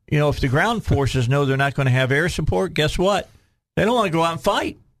 you know, if the ground forces know they're not going to have air support, guess what? They don't want to go out and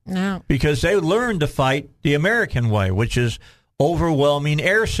fight. No. Because they learned to fight the American way, which is overwhelming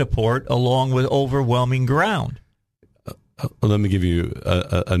air support along with overwhelming ground. Let me give you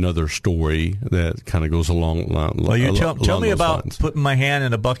another story that kind of goes along. Well, you tell me about lines. Putting my hand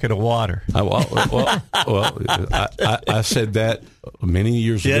in a bucket of water. I said that many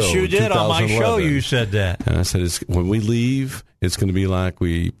years ago. Yes, you did. On my show, you said that. And I said, when we leave, it's going to be like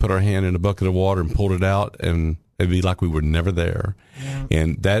we put our hand in a bucket of water and pulled it out, and it'd be like we were never there. Yeah.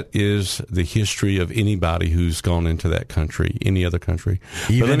 And that is the history of anybody who's gone into that country, any other country.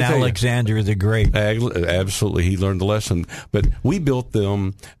 Even Alexander the Great. Absolutely. He learned the lesson. But we built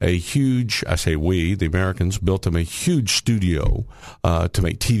them a huge, I say we, the Americans, built them a huge studio to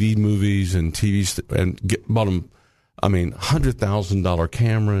make TV movies and TVs, and bought them, $100,000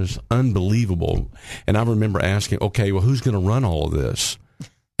 cameras, unbelievable. And I remember asking, okay, well, who's going to run all of this?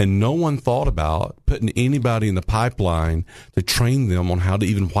 And no one thought about putting anybody in the pipeline to train them on how to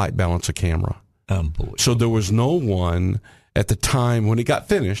even white balance a camera. So there was no one at the time when it got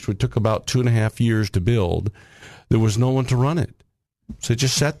finished, it took about 2.5 years to build, there was no one to run it. So it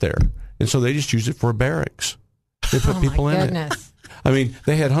just sat there. And so they just used it for a barracks. They put people in it.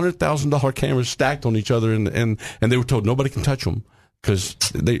 They had $100,000 cameras stacked on each other, and they were told nobody can touch them because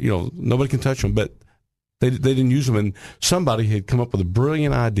nobody can touch them. But they didn't use them, and somebody had come up with a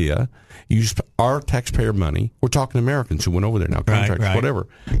brilliant idea, used our taxpayer money. We're talking Americans who went over there now, contractors, whatever.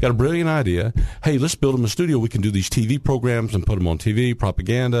 Got a brilliant idea. Hey, let's build them a studio. We can do these TV programs and put them on TV,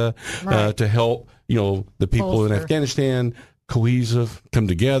 propaganda, to help the people in Afghanistan, cohesive, come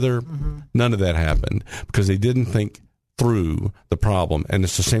together. None of that happened because they didn't think through the problem, and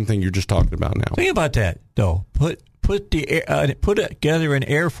it's the same thing you're just talking about now. Think about that, though. Put together an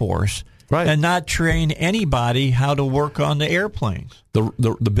Air Force. Right. And not train anybody how to work on the airplanes.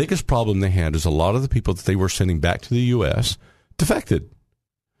 The biggest problem they had is a lot of the people that they were sending back to the U.S. defected.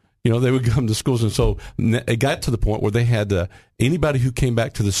 They would come to schools, and so it got to the point where they had to, anybody who came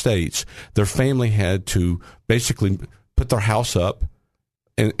back to the States, their family had to basically put their house up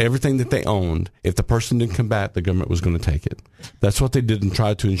and everything that they owned. If the person didn't come back, the government was going to take it. That's what they did and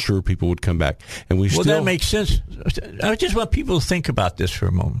tried to ensure people would come back. And that makes sense. I just want people to think about this for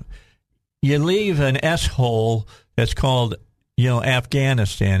a moment. You leave an S-hole that's called,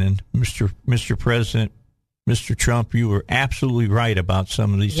 Afghanistan, and Mr. President, Mr. Trump, you were absolutely right about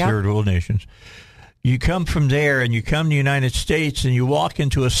some of these third world nations. You come from there and you come to the United States and you walk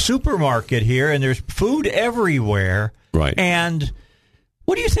into a supermarket here and there's food everywhere. Right. And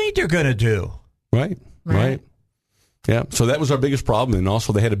what do you think they're going to do? Right. Yeah, so that was our biggest problem. And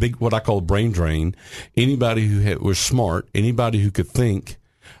also they had a big, what I call brain drain. Anybody who was smart, anybody who could think,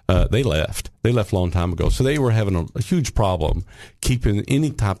 they left. They left a long time ago. So they were having a huge problem keeping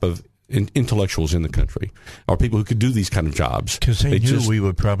any type of intellectuals in the country or people who could do these kind of jobs. Because they knew we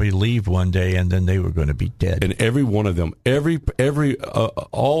would probably leave one day and then they were going to be dead. And every one of them,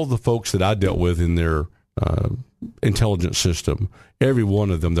 all the folks that I dealt with in their intelligence system, every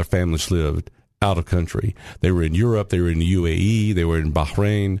one of them, their families lived out of country. They were in Europe, they were in the UAE, they were in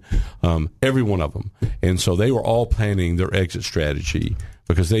Bahrain, every one of them. And so they were all planning their exit strategy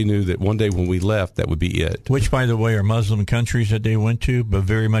because they knew that one day when we left, that would be it. Which, by the way, are Muslim countries that they went to, but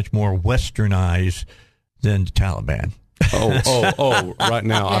very much more westernized than the Taliban. Right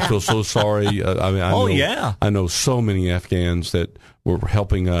now I feel so sorry. I know so many Afghans that were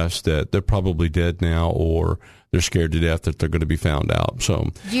helping us that they're probably dead now or they're scared to death that they're going to be found out. So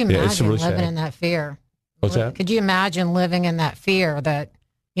could you imagine living in that fear? What's that? Could you imagine living in that fear that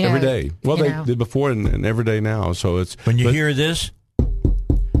every day? Well, they did before and every day now. So it's when you hear this,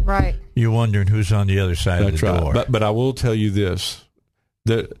 right? You're wondering who's on the other side of the door. But I will tell you this: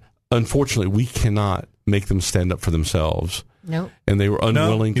 that unfortunately we cannot make them stand up for themselves. Nope. And they were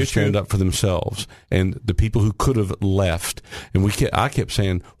unwilling to stand up for themselves. And the people who could have left, and I kept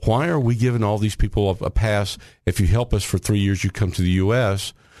saying, why are we giving all these people a pass? If you help us for 3 years, you come to the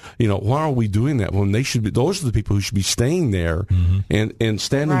U.S., why are we doing that when they should be? Those are the people who should be staying there and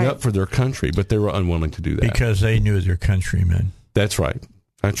standing up for their country, but they were unwilling to do that because they knew their countrymen. That's right.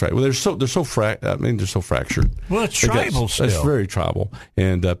 That's right. Well, they're so fractured. Well, it's tribal still. It's very tribal,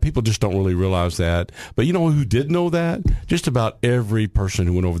 and people just don't really realize that. But you know who did know that? Just about every person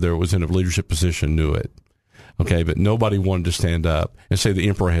who went over there was in a leadership position knew it. Okay, but nobody wanted to stand up and say the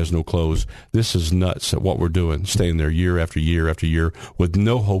emperor has no clothes. This is nuts at what we're doing, staying there year after year after year with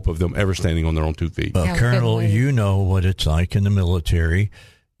no hope of them ever standing on their own 2 feet. Colonel, you know what it's like in the military.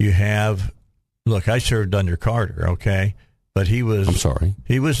 You have, look, I served under Carter, okay? But he was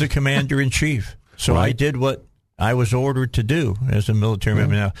the commander-in-chief. So I did what I was ordered to do as a military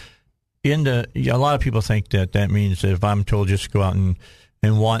member. Now, a lot of people think that means that if I'm told just to go out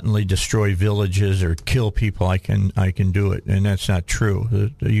and wantonly destroy villages or kill people, I can do it, and that's not true.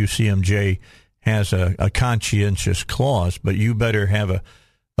 The UCMJ has a conscientious clause, but you better have a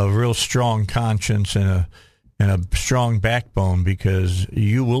real strong conscience and a strong backbone, because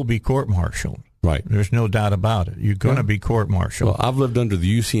you will be court-martialed. Right. There's no doubt about it. You're going to be court-martialed. Well, I've lived under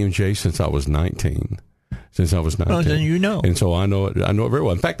the UCMJ since I was 19. Oh, then you know. And so I know it very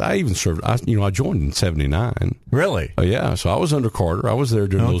well. In fact, I even served, I joined in 79. Really? Yeah, so I was under Carter. I was there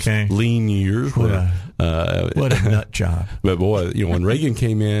during those lean years. What a nut job. But boy, when Reagan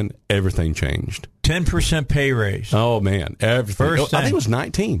came in, everything changed. 10% pay raise. Oh, man, everything. First I think it was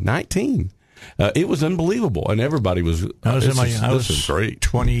 19. It was unbelievable, and everybody was, this is great.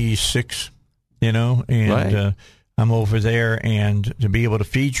 26, and I'm over there, and to be able to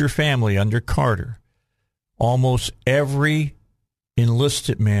feed your family under Carter, almost every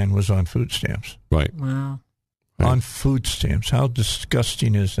enlisted man was on food stamps. Right. Wow. On food stamps. How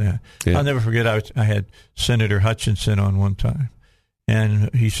disgusting is that? Yeah. I'll never forget, I had Senator Hutchinson on one time,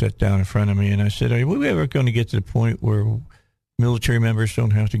 and he sat down in front of me, and I said, are we ever going to get to the point where military members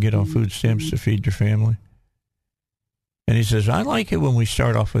don't have to get on food stamps to feed their family? And he says, I like it when we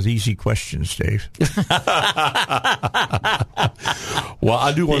start off with easy questions, Dave. Well,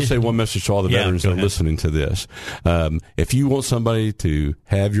 I do want to say one message to all the veterans that are listening to this. If you want somebody to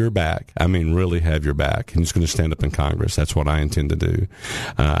have your back, I mean really have your back, and he's going to stand up in Congress, that's what I intend to do.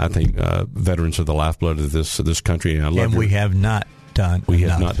 I think veterans are the lifeblood of this country, and we have not done We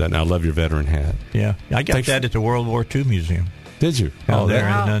have not done. I love your veteran hat. Yeah, I got that at the World War II Museum. Did you? There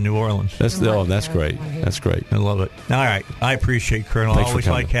in New Orleans. That's great. That's great. I love it. All right. I appreciate Colonel. I always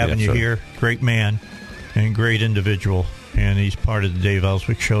like having you here. Great man and great individual. And he's part of the Dave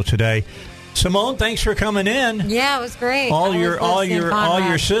Elswick Show today. Simone, thanks for coming in. Yeah, it was great. All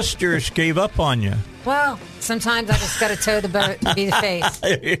your sisters gave up on you. Well, sometimes I just got to tow the boat and be the face.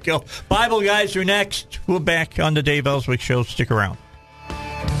 There you go. Bible guys are next. We'll be back on the Dave Elswick Show. Stick around.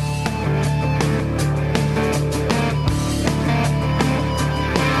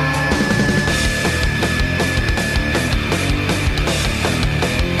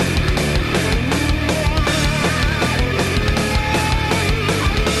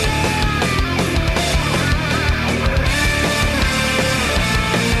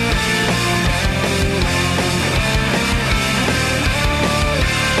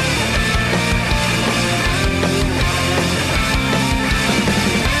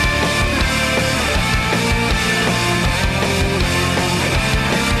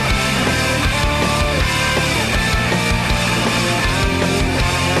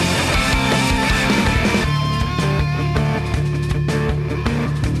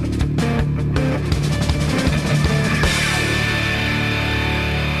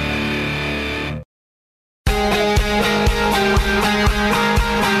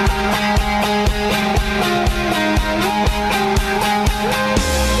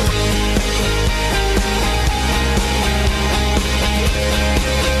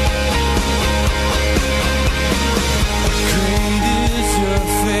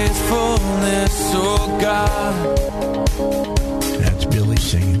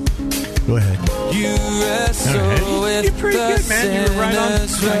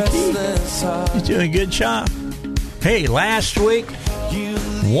 Job. Hey, last week,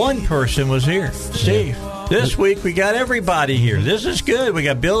 one person was here, Steve. This week, we got everybody here. This is good. We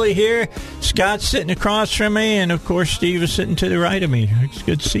got Billy here, Scott's sitting across from me, and, of course, Steve is sitting to the right of me. It's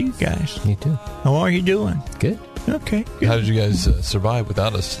good to see you guys. You too. How are you doing? Good. Okay. Good. How did you guys survive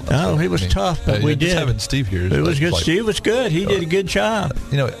without us? Oh, it was tough, but we did. Just having Steve here. It was good. Steve was good. He did a good job.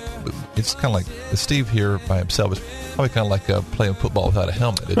 It's kind of like Steve here by himself is probably kind of like playing football without a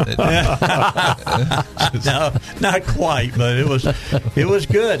helmet. No, not quite, but it was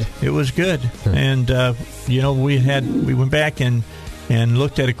good. It was good. And we went back and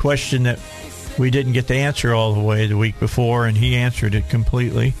looked at a question that we didn't get the answer all the way the week before, and he answered it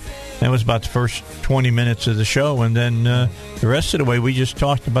completely. That was about the first 20 minutes of the show, and then the rest of the way we just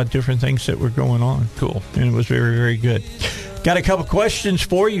talked about different things that were going on. Cool. And it was very, very good. Got a couple questions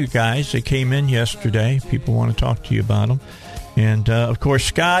for you guys that came in yesterday. People want to talk to you about them. And, of course,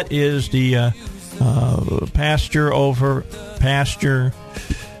 Scott is the pastor over pastor.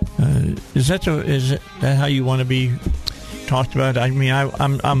 Is that how you want to be talked about? I mean,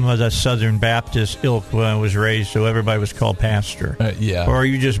 I'm a Southern Baptist ilk when I was raised, so everybody was called pastor. Yeah. Or are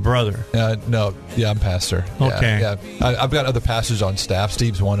you just brother? No. Yeah, I'm pastor. Okay. Yeah. I've got other pastors on staff.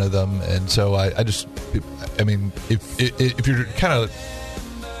 Steve's one of them, and so if you're kind of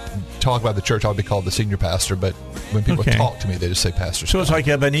talk about the church, I'll be called the senior pastor, but when people talk to me, they just say pastor. So it's like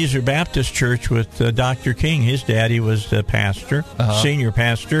Ebenezer Baptist Church with Dr. King. His daddy was the pastor, senior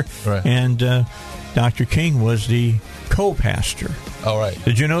pastor, right. And Dr. King was the co-pastor. All right.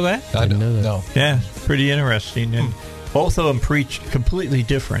 Did you know that? I didn't know that. No. Yeah, pretty interesting. And both of them preached completely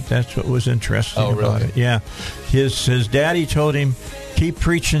different. That's what was interesting about it. Yeah. His daddy told him, keep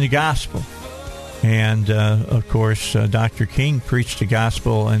preaching the gospel. And, of course, Dr. King preached the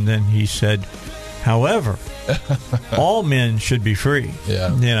gospel, and then he said, however, all men should be free.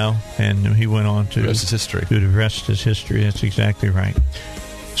 Yeah. You know, and he went on to... The rest is history. The rest is history. That's exactly right.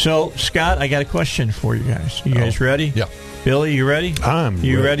 So, Scott, I got a question for you guys. You guys ready? Yeah. Billy, you ready?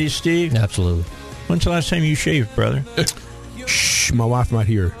 You ready, Steve? Absolutely. When's the last time you shaved, brother? Shh, my wife might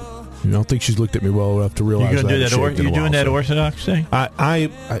hear. I don't think she's looked at me well enough to realize you're gonna do that. You're doing that Orthodox thing.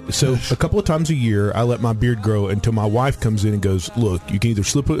 So a couple of times a year, I let my beard grow until my wife comes in and goes, "Look, you can either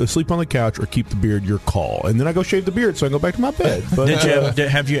sleep on the couch or keep the beard. Your call." And then I go shave the beard, so I can go back to my bed. But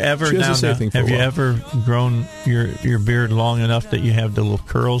have you ever grown your beard long enough that you have the little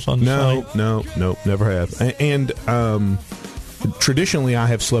curls on the side? No, never have. And traditionally, I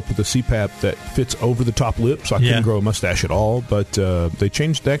have slept with a CPAP that fits over the top lip, so I couldn't grow a mustache at all. But they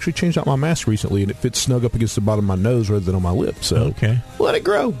actually changed out my mask recently, and it fits snug up against the bottom of my nose rather than on my lip. So let it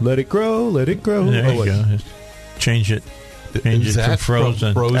grow. There you go. Change it. Change it from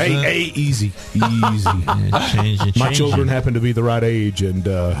frozen. Hey, easy. Change my children happen to be the right age, and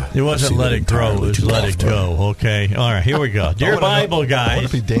it wasn't let it grow. It was let it go. Okay. All right. Here we go. Dear Bible guys. What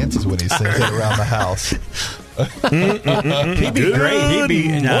if he dances when he sings it around the house? He'd be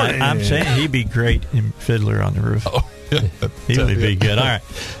great. I'm saying he'd be great in Fiddler on the Roof. He would be good. All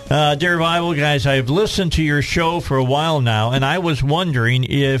right. Dear Bible guys, I've listened to your show for a while now, and I was wondering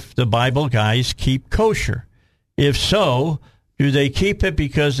if the Bible guys keep kosher. If so, do they keep it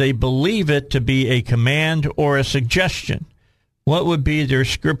because they believe it to be a command or a suggestion? What would be their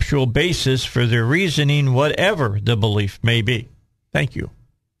scriptural basis for their reasoning, whatever the belief may be? Thank you.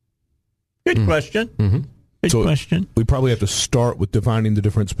 Good question. Mm-hmm. Good question. We probably have to start with defining the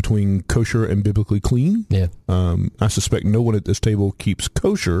difference between kosher and biblically clean. Yeah. I suspect no one at this table keeps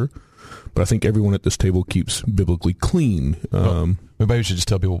kosher, but I think everyone at this table keeps biblically clean. Maybe we should just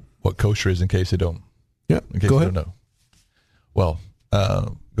tell people what kosher is in case they don't. Yeah, go ahead. Don't know. Well,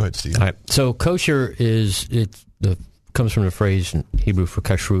 go ahead, Steve. All right. So kosher comes from the phrase in Hebrew for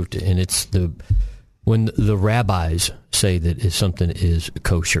kashrut, and it's when the rabbis say that something is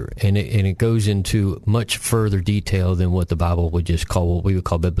kosher, and it goes into much further detail than what the Bible would just call what we would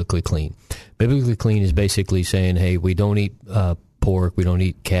call biblically clean. Biblically clean is basically saying, hey, we don't eat pork, we don't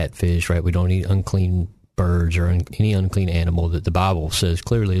eat catfish, right? We don't eat unclean birds or any unclean animal that the Bible says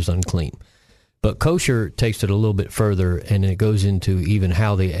clearly is unclean. But kosher takes it a little bit further, and it goes into even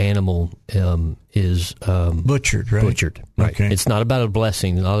how the animal is butchered, right? Butchered, right. Okay. It's not about a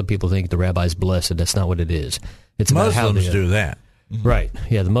blessing. A lot of people think the rabbi's blessed. That's not what it is. It's Muslims about how do that. Right.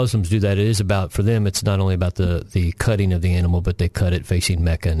 Yeah, the Muslims do that. It is about, for them, it's not only about the cutting of the animal, but they cut it facing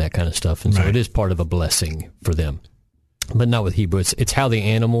Mecca and that kind of stuff. And so it is part of a blessing for them. But not with Hebrew. It's how the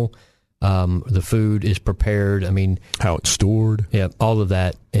animal... the food is prepared. I mean, how it's stored. Yeah, all of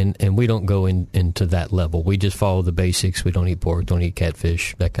that, and we don't go into that level. We just follow the basics. We don't eat pork, don't eat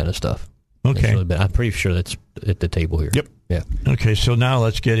catfish, that kind of stuff. Okay, I'm pretty sure that's at the table here. Yep. Yeah. Okay, so now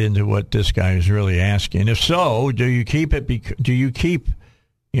let's get into what this guy is really asking. If so, do you keep it? Do you keep,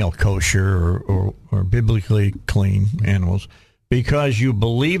 kosher or biblically clean animals because you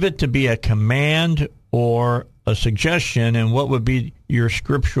believe it to be a command or a suggestion, and what would be your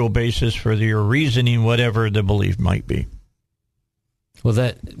scriptural basis for your reasoning, whatever the belief might be? Well,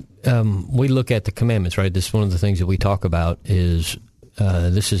 that we look at the commandments, right? This is one of the things that we talk about is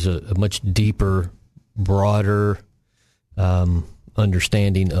this is a much deeper, broader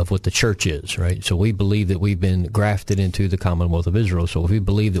understanding of what the church is, right? So we believe that we've been grafted into the Commonwealth of Israel. So if we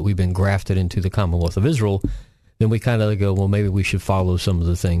believe that we've been grafted into the Commonwealth of Israel, then we kind of go, well, maybe we should follow some of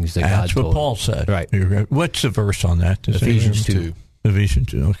the things that God told. That's what Paul said. Right. What's the verse on that? Ephesians 2. Ephesians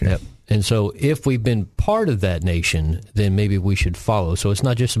 2, okay. Yep. And so if we've been part of that nation, then maybe we should follow. So it's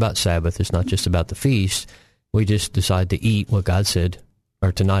not just about Sabbath. It's not just about the feast. We just decide to eat what God said,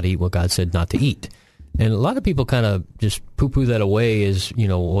 or to not eat what God said not to eat. And a lot of people kind of just poo-poo that away as,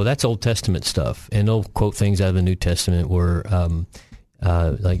 well, that's Old Testament stuff. And they'll quote things out of the New Testament where,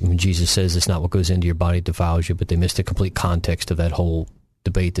 like when Jesus says it's not what goes into your body defiles you, but they miss the complete context of that whole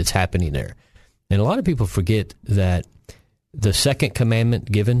debate that's happening there. And a lot of people forget that the second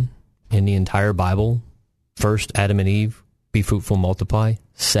commandment given in the entire Bible, first, Adam and Eve, be fruitful, multiply.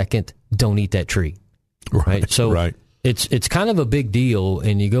 Second, don't eat that tree. Right? So right. It's kind of a big deal,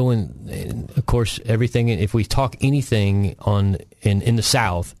 and you go in, and of course, everything, if we talk anything in the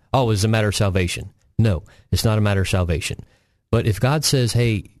South, it's a matter of salvation. No, it's not a matter of salvation. But if God says,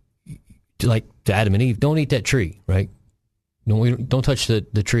 hey, like to Adam and Eve, don't eat that tree, right? Don't touch the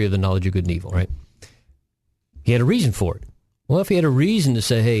tree of the knowledge of good and evil, right? He had a reason for it. Well, if he had a reason to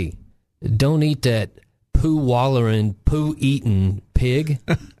say, hey, don't eat that poo-wallering, poo-eating pig,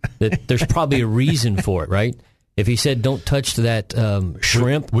 that there's probably a reason for it, right? If he said, don't touch that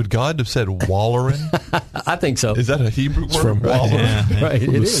shrimp. Would God have said wallering? I think so. Is that a Hebrew word? From wallering? Yeah. Right,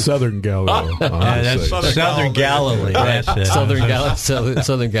 from the Southern Galilee. That's Southern Galilee. That's it.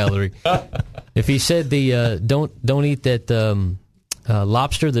 Southern Galilee. If he said don't eat that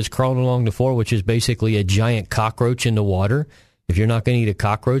lobster that's crawling along the floor, which is basically a giant cockroach in the water. If you're not going to eat a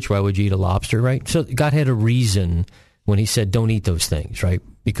cockroach, why would you eat a lobster, right? So God had a reason when he said don't eat those things, right?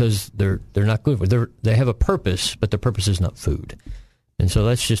 Because they're not good. They have a purpose, but the purpose is not food. And so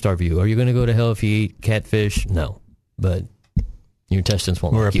that's just our view. Are you going to go to hell if you eat catfish? No. But your intestines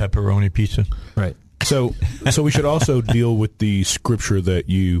won't or work. Or a pepperoni pizza. Right. So we should also deal with the scripture that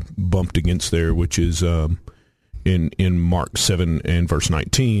you bumped against there, which is in Mark 7 and verse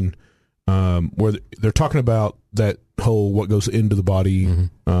 19, where they're talking about that whole what goes into the body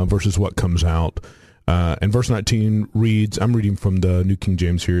versus what comes out. And verse 19 reads, I'm reading from the New King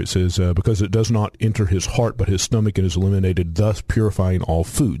James here, it says, because it does not enter his heart, but his stomach, and is eliminated, thus purifying all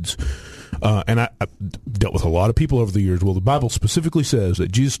foods. And I dealt with a lot of people over the years. Well, the Bible specifically says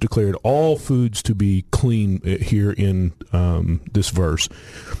that Jesus declared all foods to be clean here in this verse.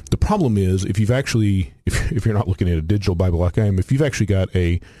 The problem is, if you've actually, if you're not looking at a digital Bible like I am, if you've actually got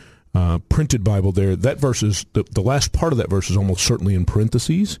a printed Bible there, that verse is, the last part of that verse is almost certainly in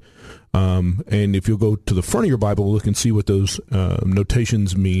parentheses. And if you'll go to the front of your Bible, look and see what those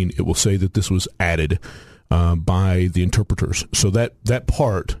notations mean, it will say that this was added by the interpreters. So that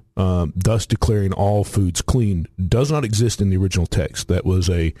part, thus declaring all foods clean, does not exist in the original text. That was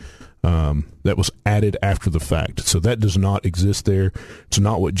that was added after the fact. So that does not exist there. It's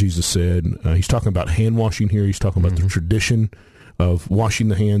not what Jesus said. He's talking about hand washing here. He's talking about the tradition of washing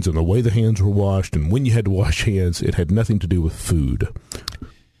the hands and the way the hands were washed, and when you had to wash hands. It had nothing to do with food.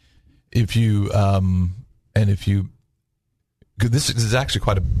 If you this is actually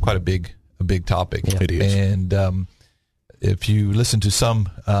quite a big topic. Yeah, it is. And if you listen to some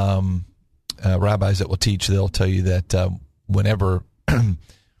rabbis that will teach, they'll tell you that whenever the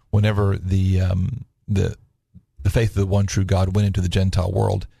faith of the one true God went into the Gentile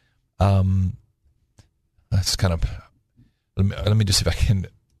world, that's kind of, let me just see if I can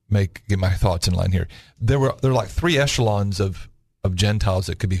get my thoughts in line here. There were like three echelons of Gentiles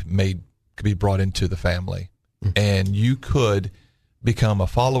that could be brought into the family, and you could become a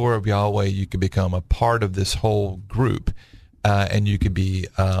follower of Yahweh. You could become a part of this whole group, and you could be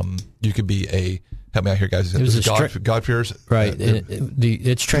a, help me out here, guys. It was God-fearers, right?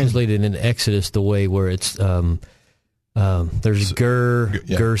 It's translated in Exodus the way where it's there's Gur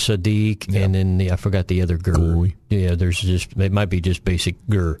Sadiq, and then I forgot the other Gur. Goy. Yeah, it might be just basic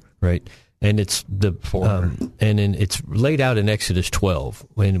Gur, right? And it's and then it's laid out in Exodus 12.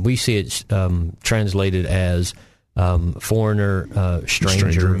 When we see it translated as foreigner,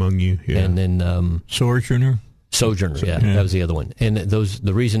 stranger among you, yeah. And then sojourner. Yeah, that was the other one. And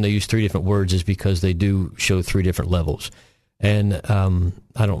the reason they use three different words is because they do show three different levels. And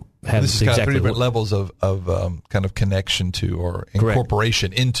I don't have this is exactly kind of three different levels of kind of connection to or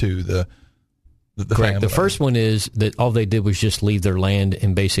incorporation into the Correct. family. The first one is that all they did was just leave their land,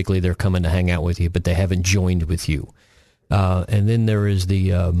 and basically they're coming to hang out with you, but they haven't joined with you. And then there is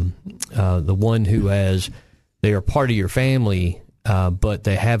the one who they are part of your family, but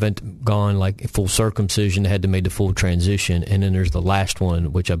they haven't gone like full circumcision, had to make the full transition. And then there's the last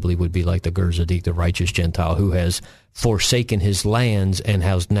one, which I believe would be like the Gur Zadik, the righteous Gentile, who has forsaken his lands and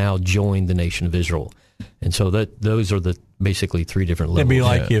has now joined the nation of Israel. And so those are the basically 3 different levels. It'd be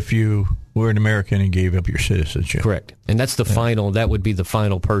like if you were an American and gave up your citizenship. Correct. And that's the final, that would be the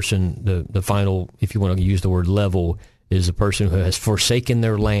final person, the final, if you want to use the word level, is the person who has forsaken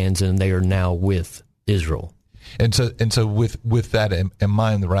their lands and they are now with Israel. And so with that in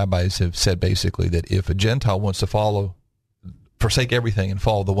mind, the rabbis have said basically that if a Gentile wants to forsake everything and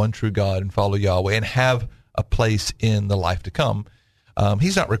follow the one true God and follow Yahweh and have a place in the life to come,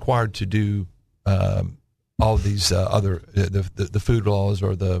 he's not required to do all these other the food laws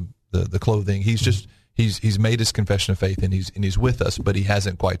or the clothing. He's made his confession of faith and he's with us, but he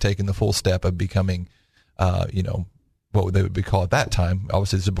hasn't quite taken the full step of becoming, what they would be called at that time.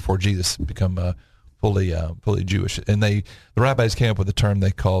 Obviously, this is before Jesus become fully Jewish. And the rabbis came up with a term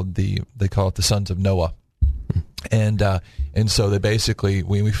they call it the sons of Noah. And so they basically,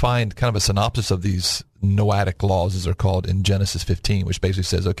 when we find kind of a synopsis of these Noahic laws, as they're called, in Genesis 15, which basically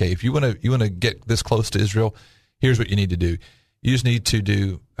says, okay, if you want to get this close to Israel, here's what you need to do. You just need to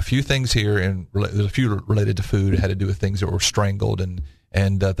do a few things here, and there's a few related to food. It had to do with things that were strangled and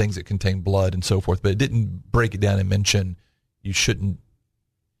things that contain blood and so forth. But it didn't break it down and mention you shouldn't.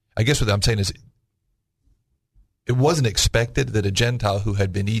 I guess what I'm saying is, it wasn't expected that a Gentile who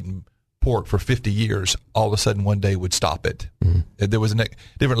had been eating pork for 50 years all of a sudden one day would stop it. There was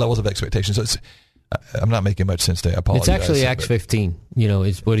different levels of expectation. So I'm not making much sense today. I apologize. It's actually Acts 15.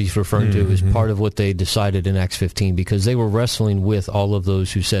 Is what he's referring to is part of what they decided in Acts 15, because they were wrestling with all of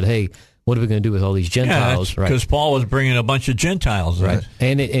those who said, hey, what are we going to do with all these Gentiles? Yeah, because Paul was bringing a bunch of Gentiles. Right.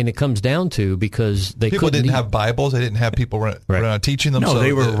 And it comes down to, because people didn't have Bibles. They didn't have people around teaching them. No,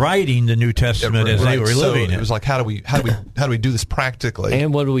 they were writing the New Testament as they were living it. It was like, how do we do this practically?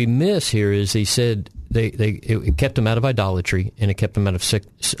 And what we miss here is he said it kept them out of idolatry, and it kept them out of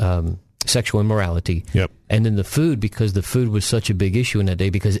sexual immorality. Yep. And then the food, because the food was such a big issue in that day,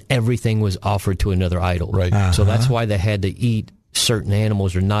 because everything was offered to another idol. Right. So that's why they had to eat certain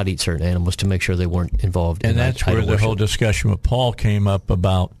animals or not eat certain animals to make sure they weren't involved in that's where the whole discussion with Paul came up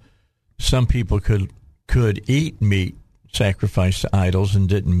about some people could eat meat sacrificed to idols and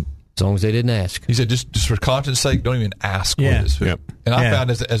didn't, as long as they didn't ask. He said just for conscience sake, don't even ask for this food. Yep. And I found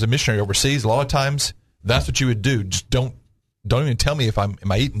as a missionary overseas, a lot of times that's what you would do. Just don't even tell me am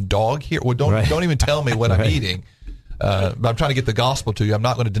I eating dog here? Well, don't even tell me what I'm eating. But I'm trying to get the gospel to you. I'm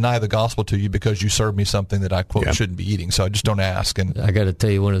not going to deny the gospel to you because you served me something that I, quote, shouldn't be eating. So I just don't ask. And I got to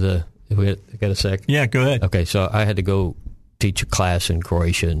tell you if we got a sec? Yeah, go ahead. Okay, so I had to go teach a class in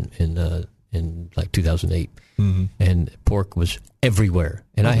Croatia in like 2008. Mm-hmm. And pork was everywhere.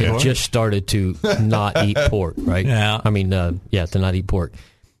 And I had just started to not eat pork, right? Yeah. I mean, to not eat pork.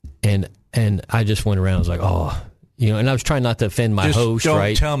 And I just went around, I was like, and I was trying not to offend my host, don't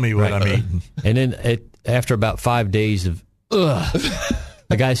right? Tell me what I'm eating. And then after about 5 days of, the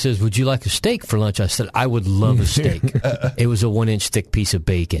guy says, would you like a steak for lunch? I said, I would love a steak. It was a 1-inch thick piece of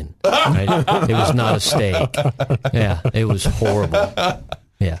bacon. Right? It was not a steak. Yeah, it was horrible.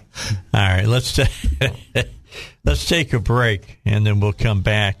 Yeah. All right, let's take a break, and then we'll come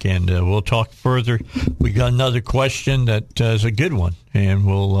back, and we'll talk further. We got another question that is a good one, and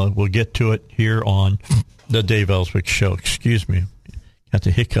we'll get to it here on the Dave Elswick Show. Excuse me. Got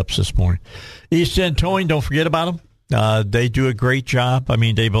the hiccups this morning. East End Towing, don't forget about them. They do a great job. I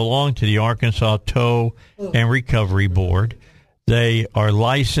mean, they belong to the Arkansas Tow and Recovery Board. They are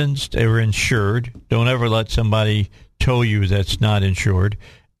licensed. They're insured. Don't ever let somebody tow you that's not insured.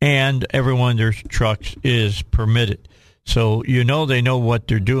 And every one of their trucks is permitted. So they know what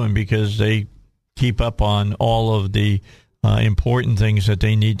they're doing because they keep up on all of the important things that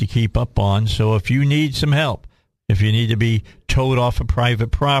they need to keep up on. So if you need some help, if you need to be towed off a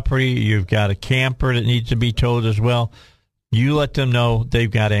private property, you've got a camper that needs to be towed as well, you let them know. They've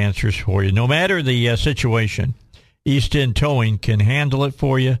got answers for you. No matter the situation, East End Towing can handle it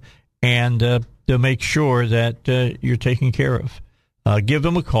for you, and they'll make sure that you're taken care of. Give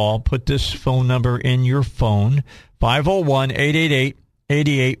them a call. Put this phone number in your phone,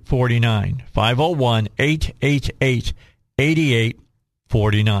 501-888-8849,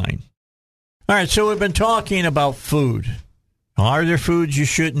 501-888-8849. All right, so we've been talking about food. Are there foods you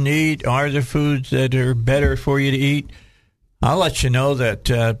shouldn't eat? Are there foods that are better for you to eat? I'll let you know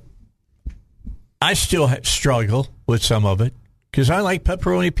that I still struggle with some of it because I like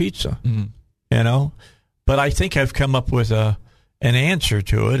pepperoni pizza, But I think I've come up with an answer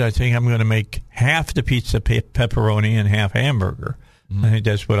to it. I think I'm going to make half the pizza pepperoni and half hamburger. I think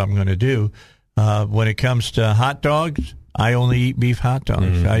that's what I'm going to do. When it comes to hot dogs, I only eat beef hot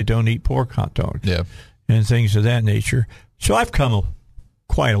dogs. I don't eat pork hot dogs. Yeah. And things of that nature. So I've come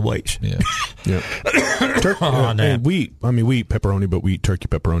quite a ways. Yeah. And we eat pepperoni, but we eat turkey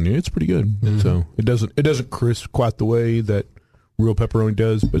pepperoni. It's pretty good. Mm-hmm. So it doesn't crisp quite the way that real pepperoni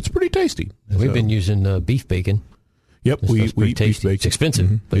does, but it's pretty tasty. We've been using beef bacon. Yep, we eat beef bacon. It's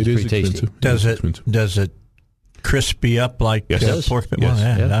expensive, but it's pretty tasty. Does it crispy up like pork?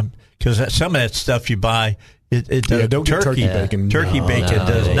 Yes. Because some of that stuff you buy, it does. Don't get turkey bacon. Turkey bacon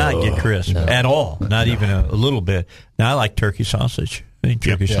does not get crisp at all, not even a little bit. Now I like turkey sausage. I think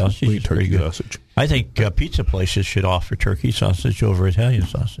turkey sausage is pretty good. Sausage. I think pizza places should offer turkey sausage over Italian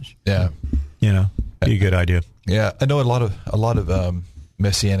sausage. Yeah, be a good idea. Yeah, I know a lot of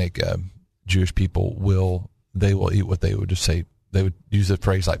Messianic Jewish people will eat what they would just say. They would use the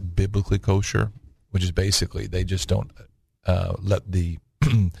phrase like biblically kosher, which is basically they just don't let the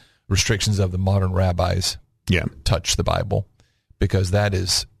restrictions of the modern rabbis touch the Bible, because that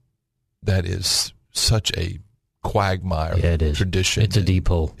is such a quagmire tradition. It's a deep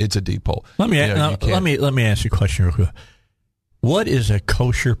hole. It's a deep hole. Let me ask you a question real quick. What is a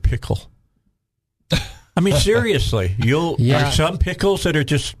kosher pickle? I mean, seriously, there's some pickles that are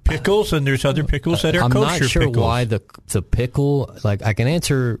just pickles, and there's other pickles that are kosher pickles. I'm not sure why the pickle, like I can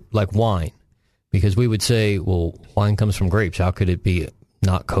answer like wine, because we would say, well, wine comes from grapes. How could it be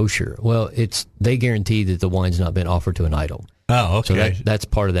not kosher? Well, they guarantee that the wine's not been offered to an idol. Oh, okay. So that's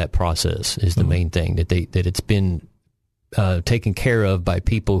part of that process is the main thing, that it's been taken care of by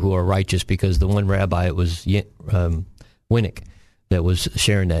people who are righteous, because the one rabbi, it was Winnick, that was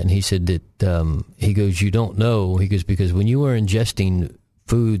sharing that, and he said that he goes, you don't know, he goes, because when you are ingesting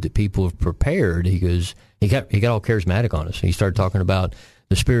food that people have prepared, he goes, he got all charismatic on us. He started talking about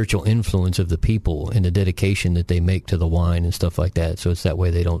the spiritual influence of the people and the dedication that they make to the wine and stuff like that. So it's that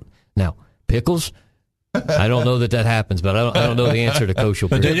way they don't. Now pickles, I don't know that happens, but I don't know the answer to kosher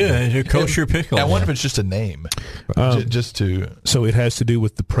pickle. But they do. They're kosher pickle. I wonder if it's just a name. So it has to do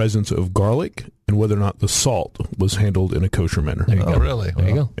with the presence of garlic and whether or not the salt was handled in a kosher manner. There you go. Really? There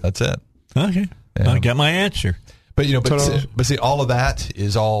you go. That's it. Okay. Yeah. I got my answer. But see, all of that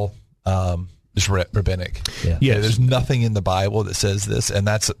is all just rabbinic. Yeah. There's nothing in the Bible that says this, and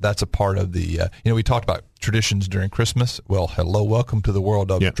that's a part of the. We talked about traditions during Christmas. Well, hello, welcome to the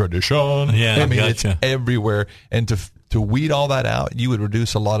world of tradition. Yeah, I mean it's everywhere, and to weed all that out, you would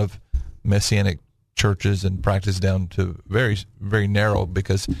reduce a lot of Messianic churches and practice down to very, very narrow,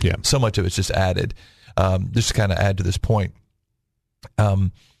 because so much of it's just added. Just to kind of add to this point, I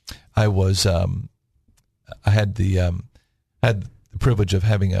had the privilege of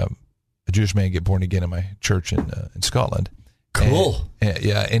having a Jewish man get born again in my church in Scotland. Cool.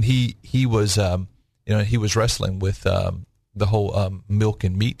 And he was he was wrestling with the whole milk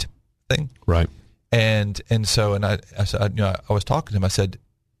and meat thing, right? And so I said, I was talking to him. I said,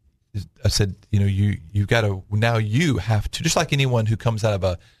 you got to, now you have to, just like anyone who comes out of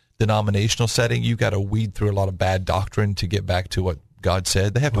a denominational setting, you got to weed through a lot of bad doctrine to get back to what God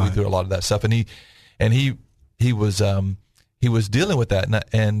said. They have to weed through a lot of that stuff, and he was dealing with that,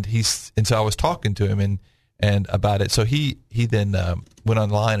 and so I was talking to him and about it. So he then went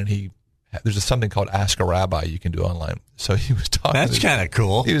online, and there's something called Ask a Rabbi you can do online. So he was talking. That's kind of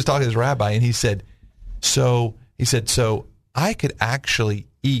cool. He was talking to his rabbi, and he said, so I could actually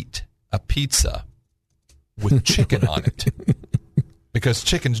eat a pizza with chicken on it, because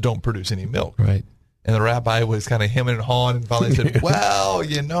chickens don't produce any milk. Right. And the rabbi was kind of hemming and hawing, and finally said, well,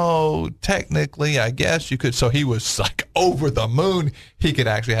 technically, I guess you could. So he was like over the moon. He could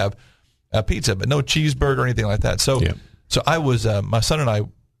actually have a pizza, but no cheeseburger or anything like that. So I was, my son and I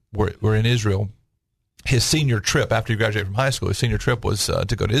were in Israel. His senior trip, after he graduated from high school, his senior trip was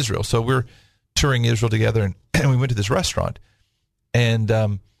to go to Israel. So we're touring Israel together, and we went to this restaurant, and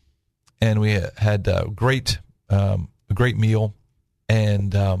we had a great meal,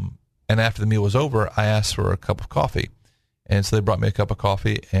 and after the meal was over, I asked for a cup of coffee, and so they brought me a cup of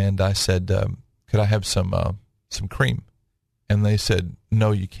coffee, and I said, "Could I have some cream?" And they said,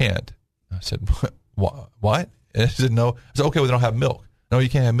 "No, you can't." I said, "What?" And they said, "No." I said, "Okay, well, they don't have milk." "No, you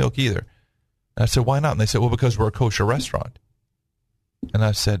can't have milk either." And I said, "Why not?" And they said, "Well, because we're a kosher restaurant." And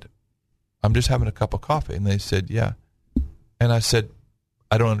I said, "I'm just having a cup of coffee." And they said, "Yeah." And I said,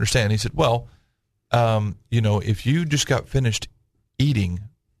 "I don't understand." And he said, "Well, if you just got finished eating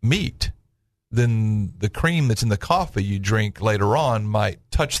meat, then the cream that's in the coffee you drink later on might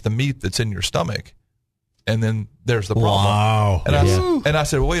touch the meat that's in your stomach, and then there's the problem." Wow. And I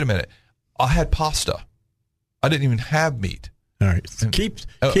said, "Well, wait a minute. I had pasta. I didn't even have meat." All right. Keep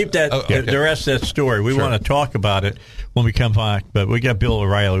that the rest of that story. We want to talk about it when we come back, but we got Bill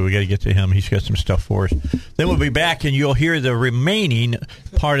O'Reilly. We got to get to him. He's got some stuff for us. Then we'll be back, and you'll hear the remaining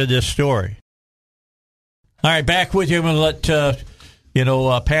part of this story. All right, back with you. I'm going to let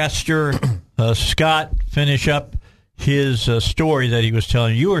Pastor Scott finish up his story that he was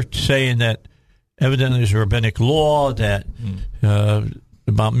telling. You were saying that evidently there's a rabbinic law that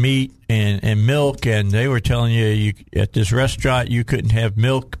about meat and milk, and they were telling you at this restaurant you couldn't have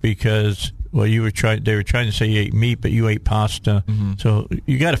milk because they were trying to say you ate meat, but you ate pasta. Mm-hmm. So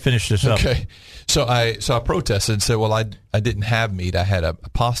you got to finish this up. Okay. So I protested and said, well, I didn't have meat. I had a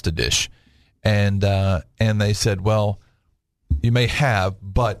pasta dish, and they said, well, you may have,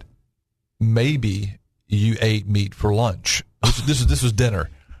 but maybe you ate meat for lunch. This was dinner.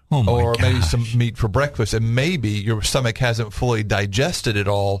 Oh my or maybe gosh. some meat for breakfast, and maybe your stomach hasn't fully digested it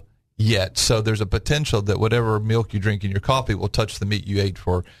all yet. So there's a potential that whatever milk you drink in your coffee will touch the meat you ate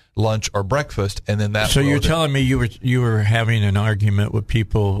for lunch or breakfast, and then that. So you're telling me you were having an argument with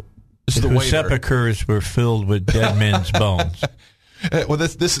people whose sepulchres were filled with dead men's bones. Well, then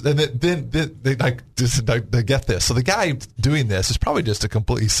they get this. So the guy doing this is probably just a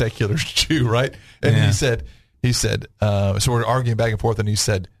completely secular Jew, right? And he said, so we're arguing back and forth, and he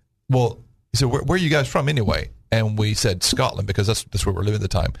said, where are you guys from anyway? And we said Scotland, because that's where we're living at the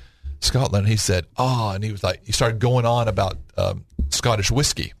time. Scotland. He said, and he was like, he started going on about Scottish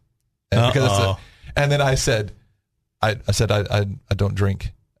whiskey, and then I said, I don't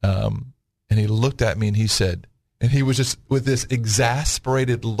drink, and he looked at me and he said, and he was just with this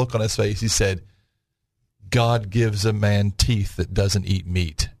exasperated look on his face. He said, "God gives a man teeth that doesn't eat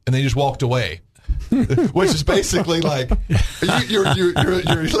meat," and then he just walked away. Which is basically like you're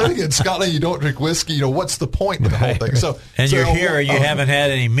living in Scotland. You don't drink whiskey. What's the point of the whole thing? You're here. You haven't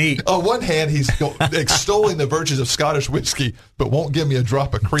had any meat. On one hand, he's extolling the virtues of Scottish whiskey, but won't give me a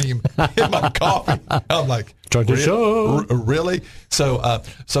drop of cream in my coffee. I'm like, really? So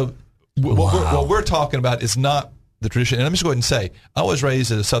what we're talking about is not the tradition. And let me just go ahead and say, I was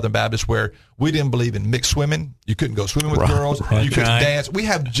raised as a Southern Baptist where we didn't believe in mixed swimming. You couldn't go swimming with girls. You couldn't dance. We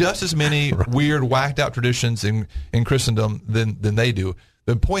have just as many weird, whacked out traditions in Christendom than they do.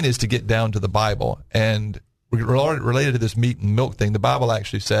 The point is to get down to the Bible. And related to this meat and milk thing, the Bible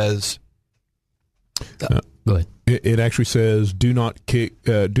actually says... Go ahead. It actually says, do not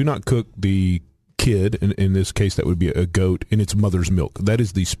cook the kid, in this case that would be a goat, in its mother's milk. That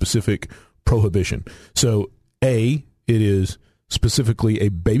is the specific prohibition. So... A, it is specifically a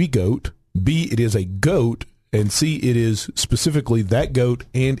baby goat. B, it is a goat. And C, it is specifically that goat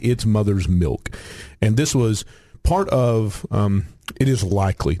and its mother's milk. And this was part of, it is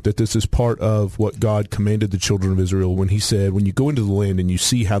likely that this is part of what God commanded the children of Israel when he said, when you go into the land and you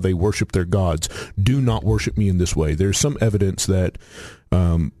see how they worship their gods, do not worship me in this way. There's some evidence that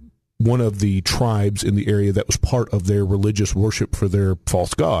one of the tribes in the area that was part of their religious worship for their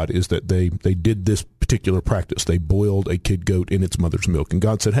false god is that they did this particular practice. They boiled a kid goat in its mother's milk. And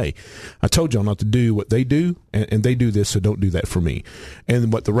God said, hey, I told y'all not to do what they do, and they do this, so don't do that for me.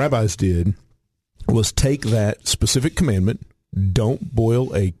 And what the rabbis did was take that specific commandment, don't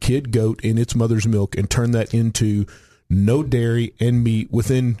boil a kid goat in its mother's milk, and turn that into no dairy and meat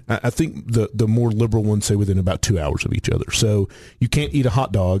within, I think the more liberal ones say within about 2 hours of each other. So you can't eat a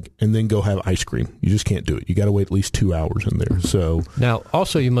hot dog and then go have ice cream. You just can't do it. You got to wait at least 2 hours in there. So now,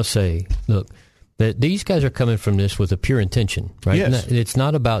 also you must say, look, that these guys are coming from this with a pure intention, right? Yes. It's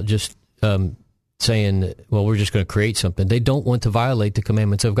not about just saying, well, we're just going to create something. They don't want to violate the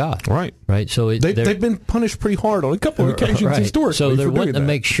commandments of God. Right. Right. So they've been punished pretty hard on a couple of occasions historically. So they're wanting to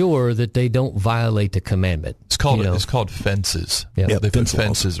make sure that they don't violate the commandment. It's called fences. Yeah. They put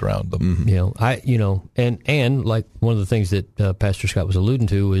fences around them. Mm-hmm. And like one of the things that Pastor Scott was alluding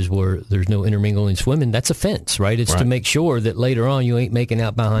to is where there's no intermingling swimming. That's a fence, right? It's to make sure that later on you ain't making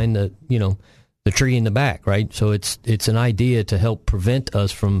out behind the tree in the back, right? So it's an idea to help prevent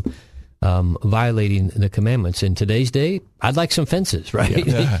us from violating the commandments. In today's day, I'd like some fences, right?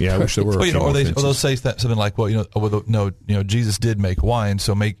 Yeah, I wish there were. Or they'll say something like, Jesus did make wine,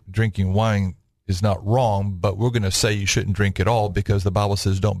 so drinking wine is not wrong, but we're going to say you shouldn't drink at all because the Bible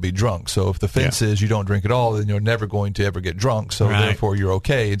says don't be drunk. So if the fence is you don't drink at all, then you're never going to ever get drunk. So therefore you're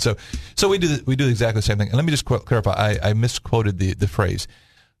okay. And so we do exactly the same thing. And let me just clarify. I misquoted the phrase.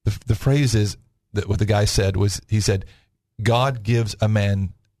 The phrase is that what the guy said was, he said, God gives a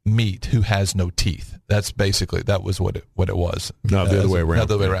man meat who has no teeth. That was what it was. Not the other way around. Not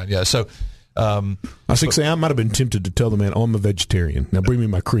the other way around. Yeah. So I was saying I might have been tempted to tell the man, I'm a vegetarian. Now bring me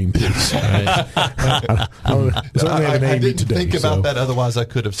my cream, please. I didn't think about that. Otherwise, I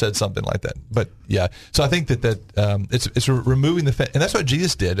could have said something like that. But yeah, so I think that it's removing the fence, and that's what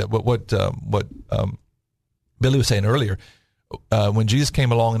Jesus did. What Billy was saying earlier, when Jesus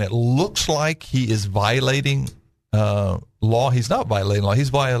came along, and it looks like he is violating law. He's not violating law. He's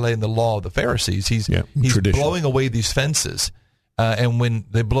violating the law of the Pharisees. He's blowing away these fences. And when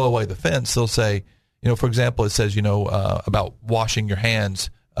they blow away the fence, they'll say, for example, it says, about washing your hands.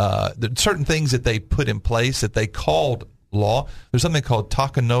 There are certain things that they put in place that they called law. There's something called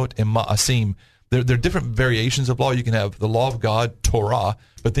takanot and ma'asim. There are different variations of law. You can have the law of God, Torah,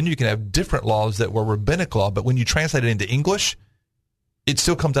 but then you can have different laws that were rabbinic law. But when you translate it into English, it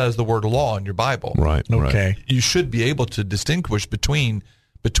still comes out as the word law in your Bible. Right. Okay. Right. You should be able to distinguish between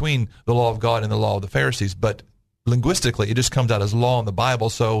the law of God and the law of the Pharisees, but linguistically, it just comes out as law in the Bible,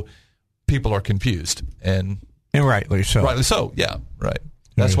 so people are confused. And rightly so. Rightly so, yeah, right.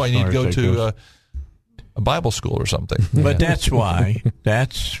 That's why you need to go to a Bible school or something. But that's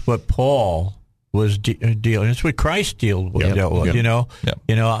what Paul was dealing. That's what Christ dealt with.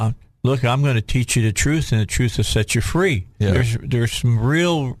 Yep. Look, I'm going to teach you the truth, and the truth will set you free. Yeah. There's some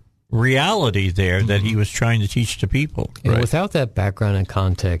real reality there that he was trying to teach to people. And without that background and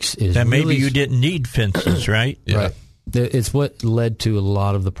context, maybe you didn't need fences, right? Yeah. Right. It's what led to a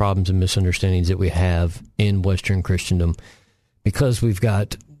lot of the problems and misunderstandings that we have in Western Christendom, because we've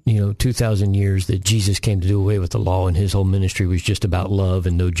got 2,000 years that Jesus came to do away with the law, and his whole ministry was just about love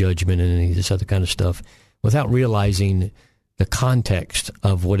and no judgment and any of this other kind of stuff, without realizing the context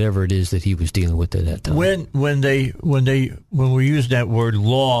of whatever it is that he was dealing with at that time. When we use that word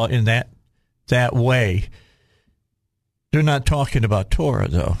law in that way, they're not talking about Torah,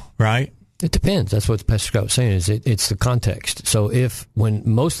 though, right? It depends. That's what Pastor Scott was saying. Is it's the context. So when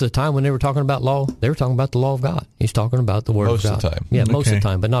most of the time when they were talking about law, they were talking about the law of God. He's talking about the Word of God. Most of the time. Yeah, most of the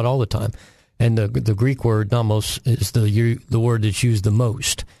time, but not all the time. And the Greek word nomos is the word that's used the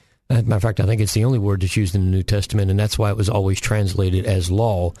most. As a matter of fact, I think it's the only word that's used in the New Testament, and that's why it was always translated as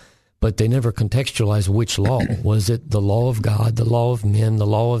law. But they never contextualized which law. Was it the law of God, the law of men, the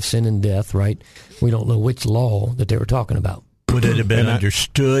law of sin and death, right? We don't know which law that they were talking about. Would it have been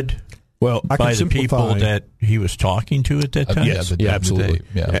understood by the people that he was talking to at that time? Yes, absolutely.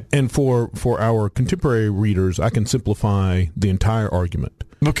 Yeah. And for our contemporary readers, I can simplify the entire argument.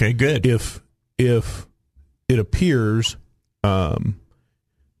 Okay, good. If it appears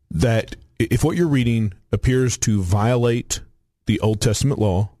that if what you're reading appears to violate the Old Testament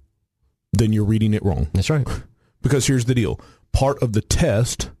law, then you're reading it wrong. That's right. Because here's the deal. Part of the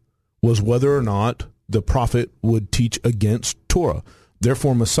test was whether or not the prophet would teach against Torah.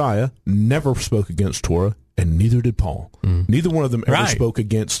 Therefore, Messiah never spoke against Torah, and neither did Paul. Neither one of them ever spoke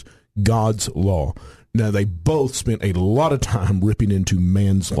against God's law. Now, they both spent a lot of time ripping into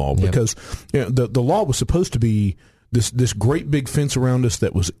man's law because the law was supposed to be this great big fence around us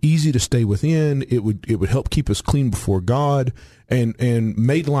that was easy to stay within. It would help keep us clean before God and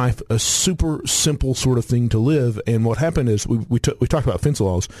made life a super simple sort of thing to live. And what happened is we talked about fence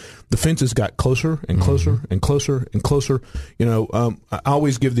laws. The fences got closer and closer and closer and closer. I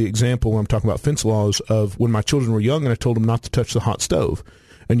always give the example when I'm talking about fence laws of when my children were young and I told them not to touch the hot stove.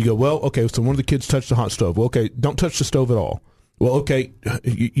 And you go, well, okay, so one of the kids touched the hot stove. Well, okay, don't touch the stove at all. Well, okay,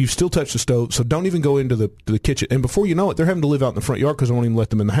 you still touch the stove, so don't even go into the kitchen. And before you know it, they're having to live out in the front yard because they won't even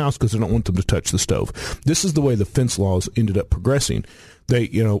let them in the house because they don't want them to touch the stove. This is the way the fence laws ended up progressing.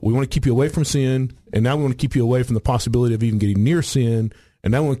 We want to keep you away from sin, and now we want to keep you away from the possibility of even getting near sin,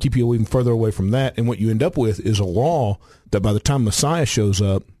 and now we want to keep you even further away from that. And what you end up with is a law that by the time Messiah shows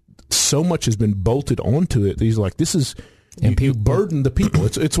up, so much has been bolted onto it that he's like, this is... And you burden the people.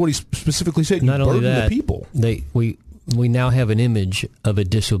 It's what he specifically said. Not you only burden that, the people. We now have an image of a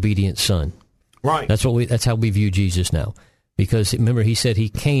disobedient son. Right. That's how we view Jesus now. Because remember, he said he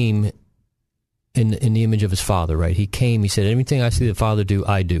came in the image of his Father, right? He said, everything I see the Father do,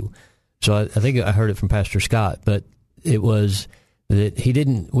 I do. So I think I heard it from Pastor Scott, but it was that he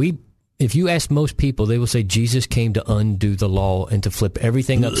didn't. If you ask most people, they will say Jesus came to undo the law and to flip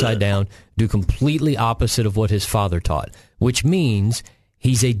everything upside down, do completely opposite of what his Father taught, which means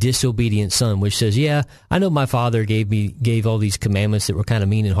he's a disobedient son, which says, yeah, I know my Father gave all these commandments that were kind of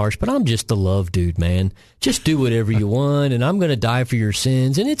mean and harsh, but I'm just the love dude, man. Just do whatever you want, and I'm going to die for your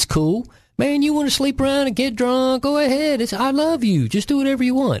sins, and it's cool. Man, you want to sleep around and get drunk? Go ahead. I love you. Just do whatever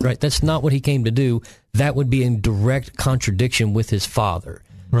you want. Right? That's not what he came to do. That would be in direct contradiction with his Father.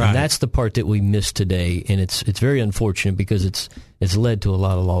 Right. And that's the part that we miss today, and it's very unfortunate because it's led to a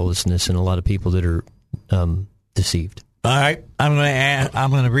lot of lawlessness and a lot of people that are deceived. All right, I'm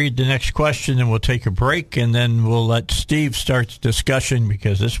going to read the next question, and we'll take a break, and then we'll let Steve start the discussion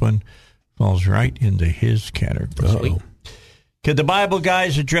because this one falls right into his category. Could the Bible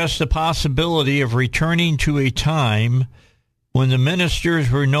guys address the possibility of returning to a time when the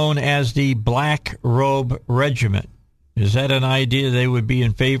ministers were known as the Black Robe Regiment? Is that an idea they would be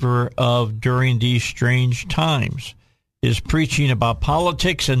in favor of during these strange times? Is preaching about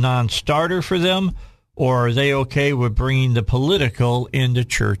politics a non-starter for them, or are they okay with bringing the political into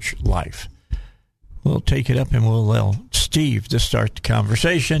church life? We'll take it up and we'll allow Steve to start the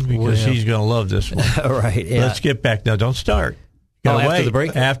conversation because he's going to love this one. All right. Yeah. Let's get back. Now, don't start. After the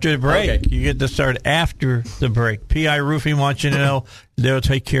break? After the break. Okay. You get to start after the break. PI Roofing wants you to know they'll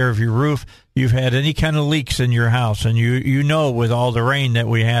take care of your roof. You've had any kind of leaks in your house, and you know with all the rain that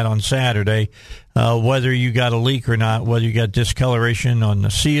we had on Saturday, whether you got a leak or not, whether you got discoloration on the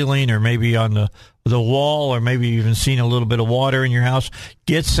ceiling or maybe on the wall, or maybe even seen a little bit of water in your house,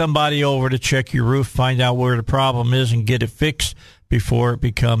 get somebody over to check your roof, find out where the problem is, and get it fixed before it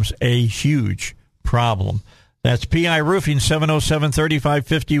becomes a huge problem. That's PI Roofing,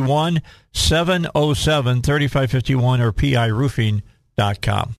 707-3551, 707-3551, or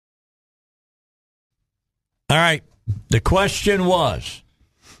piroofing.com. All right. The question was,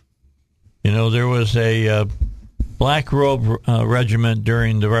 there was a Black Robe regiment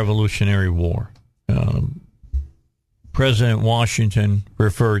during the Revolutionary War. President Washington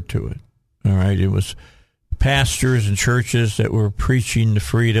referred to it. All right. It was pastors and churches that were preaching the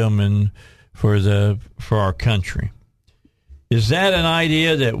freedom and for our country. Is that an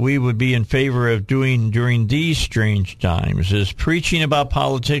idea that we would be in favor of doing during these strange times? Is preaching about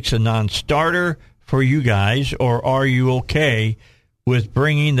politics a non-starter for you guys, or are you okay with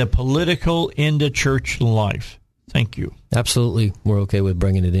bringing the political into church life? Thank you. Absolutely, we're okay with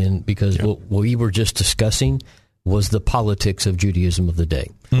bringing it in because what we were just discussing was the politics of Judaism of the day,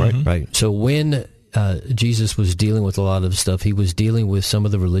 right? So when Jesus was dealing with a lot of stuff, he was dealing with some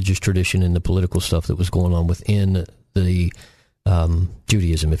of the religious tradition and the political stuff that was going on within the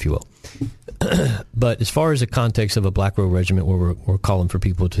Judaism, if you will. But as far as the context of a Black Robe regiment where we're calling for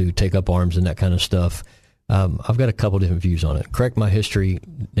people to take up arms and that kind of stuff, I've got a couple different views on it. Correct my history,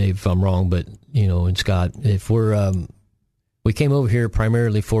 Dave, if I'm wrong, but, and Scott, if we came over here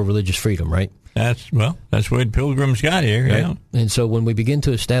primarily for religious freedom, right? That's what pilgrims got here. Right? Yeah. And so when we begin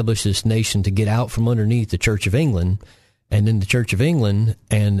to establish this nation to get out from underneath the Church of England, and then the Church of England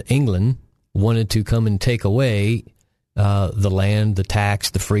and England wanted to come and take away the land, the tax,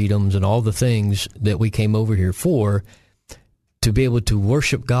 the freedoms, and all the things that we came over here for, to be able to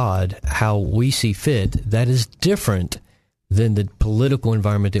worship God how we see fit, that is different than the political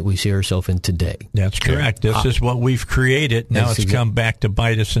environment that we see ourselves in today. That's correct. This is what we've created. Now it's come back to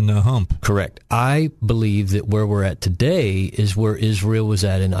bite us in the hump. Correct. I believe that where we're at today is where Israel was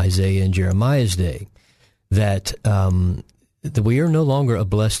at in Isaiah and Jeremiah's day, that we are no longer a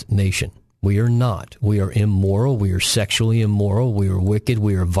blessed nation. We are not. We are immoral. We are sexually immoral. We are wicked.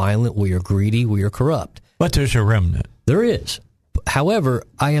 We are violent. We are greedy. We are corrupt. But there's a remnant. There is. However,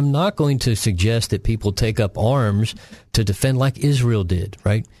 I am not going to suggest that people take up arms to defend like Israel did,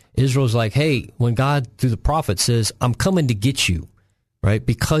 right? Israel's like, hey, when God, through the prophet, says, I'm coming to get you, right?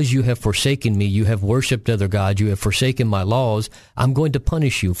 Because you have forsaken me, you have worshipped other gods, you have forsaken my laws, I'm going to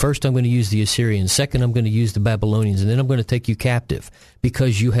punish you. First, I'm going to use the Assyrians. Second, I'm going to use the Babylonians. And then I'm going to take you captive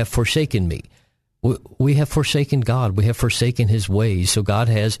because you have forsaken me. We have forsaken God. We have forsaken his ways. So God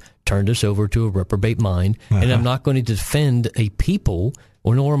has turned us over to a reprobate mind. And I'm not going to defend a people,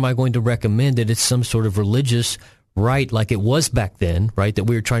 or nor am I going to recommend that it's some sort of religious right like it was back then, right, that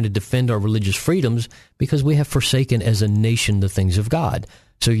we were trying to defend our religious freedoms because we have forsaken as a nation the things of God.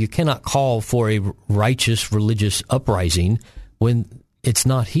 So you cannot call for a righteous religious uprising when it's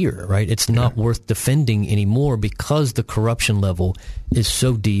not here, right? It's not worth defending anymore because the corruption level is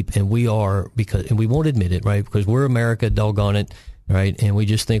so deep, and we won't admit it, right? Because we're America, doggone it, right? And we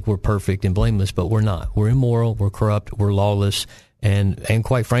just think we're perfect and blameless, but we're not. We're immoral, we're corrupt, we're lawless, and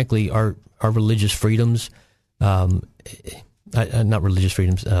quite frankly, our religious freedoms, not religious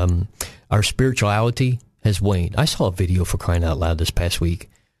freedoms, our spirituality has waned. I saw a video, for crying out loud, this past week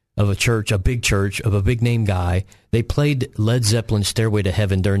of a big church, of a big name guy. They played Led Zeppelin's Stairway to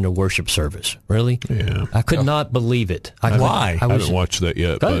Heaven during the worship service. Really? Yeah. I could not believe it. Why? I haven't watched that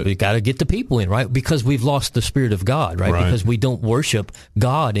yet. We got to get the people in, right? Because we've lost the Spirit of God, right? Because we don't worship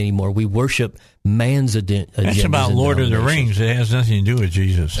God anymore. We worship man's agenda. That's about Lord of the Rings. It has nothing to do with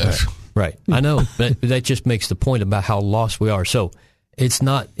Jesus. Right. I know. But that just makes the point about how lost we are. So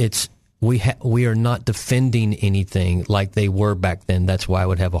we are not defending anything like they were back then. That's why I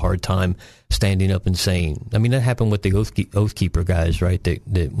would have a hard time standing up and saying. I mean, that happened with the Oath Keeper guys, right?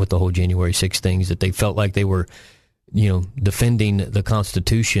 That with the whole January 6th things, that they felt like they were, defending the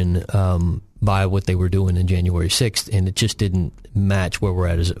Constitution by what they were doing in January 6th, and it just didn't match where we're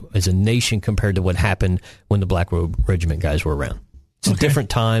at as a nation compared to what happened when the Black Robe Regiment guys were around. It's a different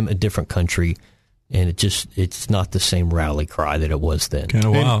time, a different country. And it's not the same rally cry that it was then. Kind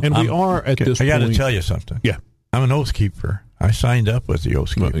of wild. And we are at this point. I got to tell you something. Yeah. I'm an Oath Keeper. I signed up with the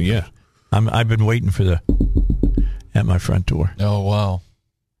Oath Keeper. Yeah. I've been waiting at my front door. Oh, wow.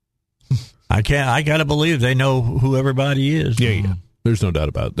 I got to believe they know who everybody is. Yeah. There's no doubt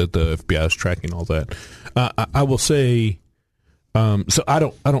about it, that the FBI is tracking all that. I will say, so I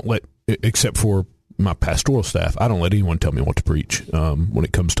don't let, except for my pastoral staff, I don't let anyone tell me what to preach. When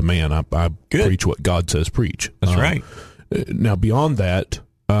it comes to man, I preach what God says preach. That's right. Now, beyond that,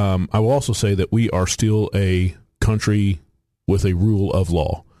 I will also say that we are still a country with a rule of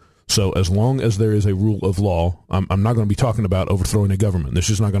law. So as long as there is a rule of law, I'm not going to be talking about overthrowing a government. This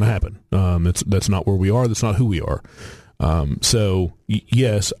is not going to happen. That's not where we are. That's not who we are. So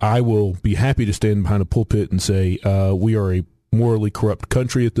yes, I will be happy to stand behind a pulpit and say we are a morally corrupt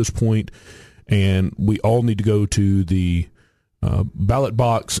country at this point, and we all need to go to the ballot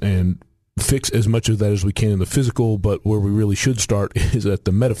box and fix as much of that as we can in the physical. But where we really should start is that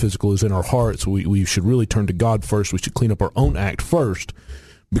the metaphysical is in our hearts. We should really turn to God first. We should clean up our own act first.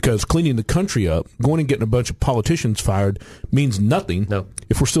 Because cleaning the country up, going and getting a bunch of politicians fired means nothing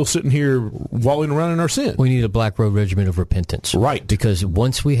if we're still sitting here wallowing around in our sin. We need a Black Road Regiment of repentance. Right. Because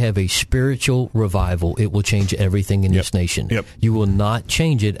once we have a spiritual revival, it will change everything in this nation. Yep. You will not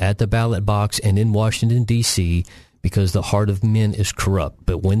change it at the ballot box and in Washington, D.C., because the heart of men is corrupt.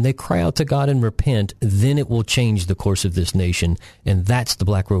 But when they cry out to God and repent, then it will change the course of this nation. And that's the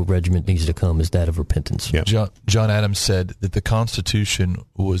Black Road Regiment needs to come, is that of repentance. Yep. John Adams said that the Constitution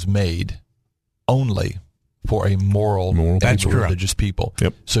was made only for a moral and religious people.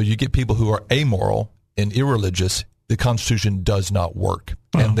 Yep. So you get people who are amoral and irreligious, the Constitution does not work.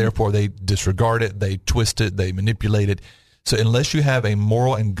 And therefore they disregard it, they twist it, they manipulate it. So unless you have a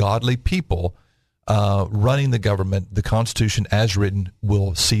moral and godly people running the government, the Constitution as written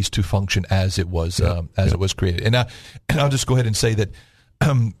will cease to function as it was it was created. And I'll just go ahead and say that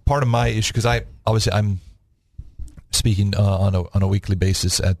part of my issue, because I'm speaking on a weekly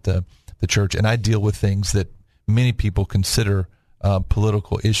basis at the church, and I deal with things that many people consider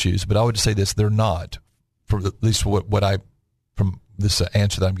political issues, but I would say this: they're not, for at least what I from this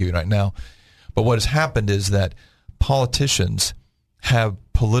answer that I'm giving right now. But what has happened is that politicians have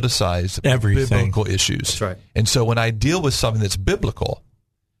politicized biblical issues. That's right. And so when I deal with something that's biblical,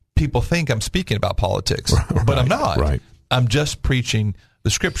 people think I'm speaking about politics, but I'm not. Right. I'm just preaching the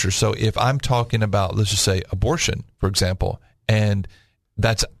scripture. So if I'm talking about, let's just say, abortion, for example, and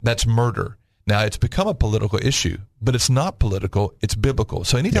that's murder. Now, it's become a political issue, but it's not political, it's biblical.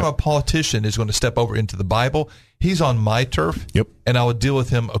 So anytime a politician is going to step over into the Bible, he's on my turf, and I will deal with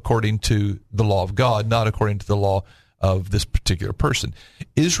him according to the law of God, not according to the law of this particular person.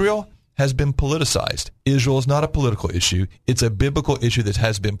 Israel has been politicized. Israel is not a political issue. It's a biblical issue that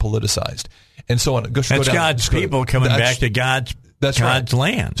has been politicized. And so on. That's God's people coming back to God's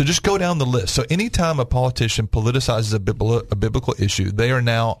land. So just go down the list. So anytime a politician politicizes a biblical issue, they are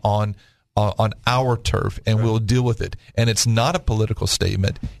now on our turf, and we'll deal with it. And it's not a political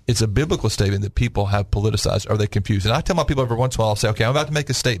statement. It's a biblical statement that people have politicized, or they confuse. And I tell my people every once in a while, I'll say, okay, I'm about to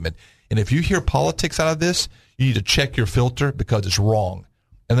make a statement. And if you hear politics out of this, you need to check your filter because it's wrong.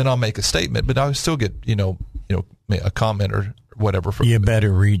 And then I'll make a statement, but I'll still get, a comment or whatever. You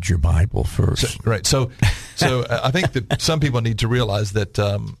better read your Bible first. So I think that some people need to realize that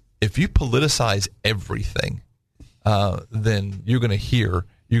if you politicize everything, then you're going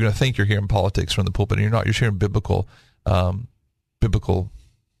to think you're hearing politics from the pulpit, and you're not. You're hearing biblical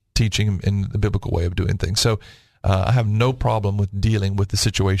teaching in the biblical way of doing things. So I have no problem with dealing with the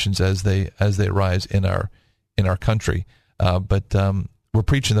situations as they arise in our country. But we're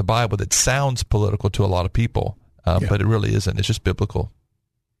preaching the Bible that sounds political to a lot of people, but it really isn't. It's just biblical.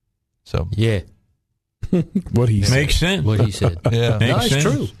 So what he said makes sense. What he said, makes sense.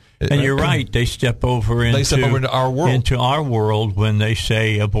 True. And you're right. They step over into our world when they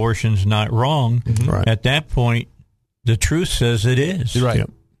say abortion's not wrong. Mm-hmm. Right. At that point, the truth says it is. You're right.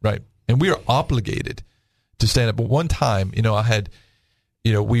 Right. And we are obligated to stand up. But one time, I had,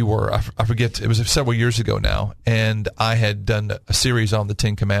 I forget, it was several years ago now, and I had done a series on the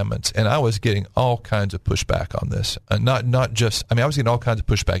Ten Commandments, and I was getting all kinds of pushback on this. I was getting all kinds of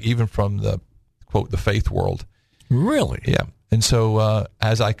pushback, even from the, quote, the faith world. Really? Yeah. And so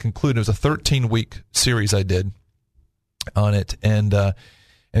as I concluded, it was a 13-week series I did on it, and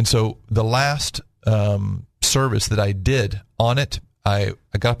so the last service that I did on it, I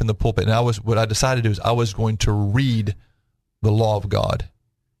got up in the pulpit, and what I decided to do is I was going to read the law of God,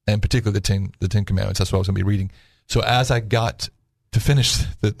 and particularly the Ten Commandments. That's what I was going to be reading. So as I got to finish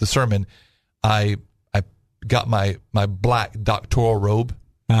the sermon, I got my black doctoral robe,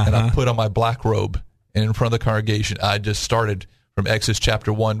 and I put on my black robe, and in front of the congregation, I just started from Exodus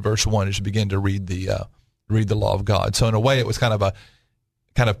chapter 1, verse 1, and just began to read the law of God. So in a way, it was kind of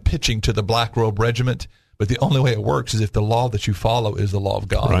kind of pitching to the Black Robe Regiment. But the only way it works is if the law that you follow is the law of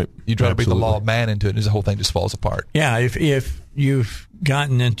God. Right. You try to bring the law of man into it, and the whole thing just falls apart. Yeah, if you've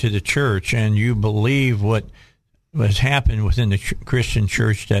gotten into the church and you believe what has happened within the Christian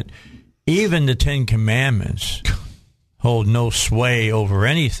church, that even the Ten Commandments hold no sway over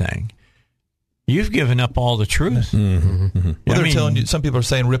anything, you've given up all the truth. Mm-hmm. Mm-hmm. Well, they're telling you, some people are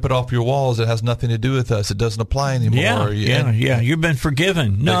saying, rip it off your walls. It has nothing to do with us. It doesn't apply anymore. Yeah. You've been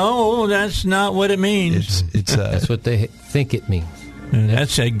forgiven. No, that's not what it means. That's what they think it means. And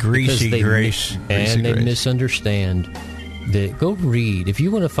that's a greasy grace. And they misunderstand that. Go read. If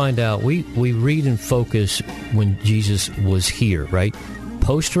you want to find out, we read and focus when Jesus was here, right?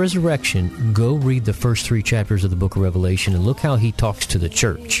 Post-resurrection, go read the first 3 chapters of the book of Revelation and look how he talks to the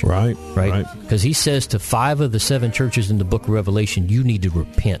church. Right. Because he says to 5 of the 7 churches in the book of Revelation, you need to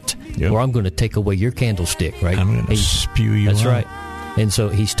repent, or I'm going to take away your candlestick, right? I'm going to spew you That's out. right. And so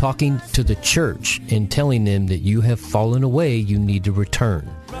he's talking to the church and telling them that you have fallen away, you need to return.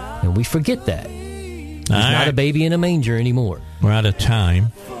 And we forget that. He's not a baby in a manger anymore. We're out of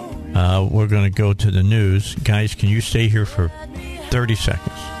time. We're going to go to the news. Guys, can you stay here for 30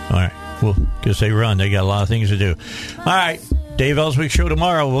 seconds? All right. Well, because they run. They got a lot of things to do. All right. Dave Elswick Show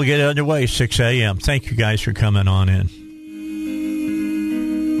tomorrow. We'll get it underway, 6 a.m. Thank you guys for coming on in.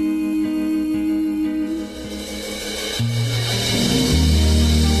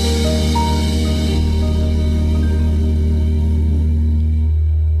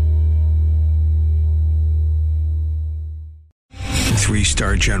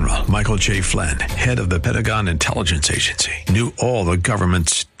 Three-star General Michael J. Flynn, head of the Pentagon Intelligence Agency, knew all the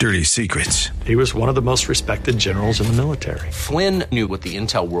government's dirty secrets. He was one of the most respected generals in the military. Flynn knew what the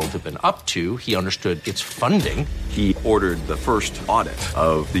intel world had been up to. He understood its funding. He ordered the first audit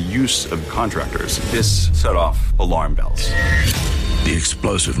of the use of contractors. This set off alarm bells. The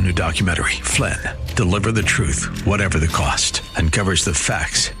explosive new documentary, Flynn, Deliver the Truth, Whatever the Cost, uncovers the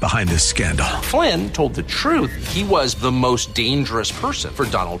facts behind this scandal. Flynn told the truth. He was the most dangerous person for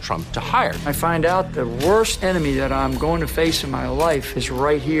Donald Trump to hire. I find out the worst enemy that I'm going to face in my life is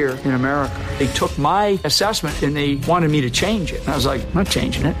right here in America. They took my assessment and they wanted me to change it. And I was like, I'm not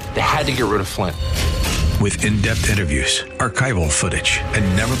changing it. They had to get rid of Flynn. With in-depth interviews, archival footage,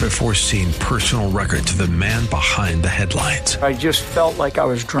 and never-before-seen personal records of the man behind the headlines. I just felt like I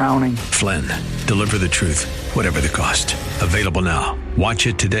was drowning. Flynn, Deliver the Truth, Whatever the Cost. Available now. Watch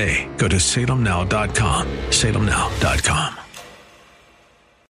it today. Go to salemnow.com. salemnow.com.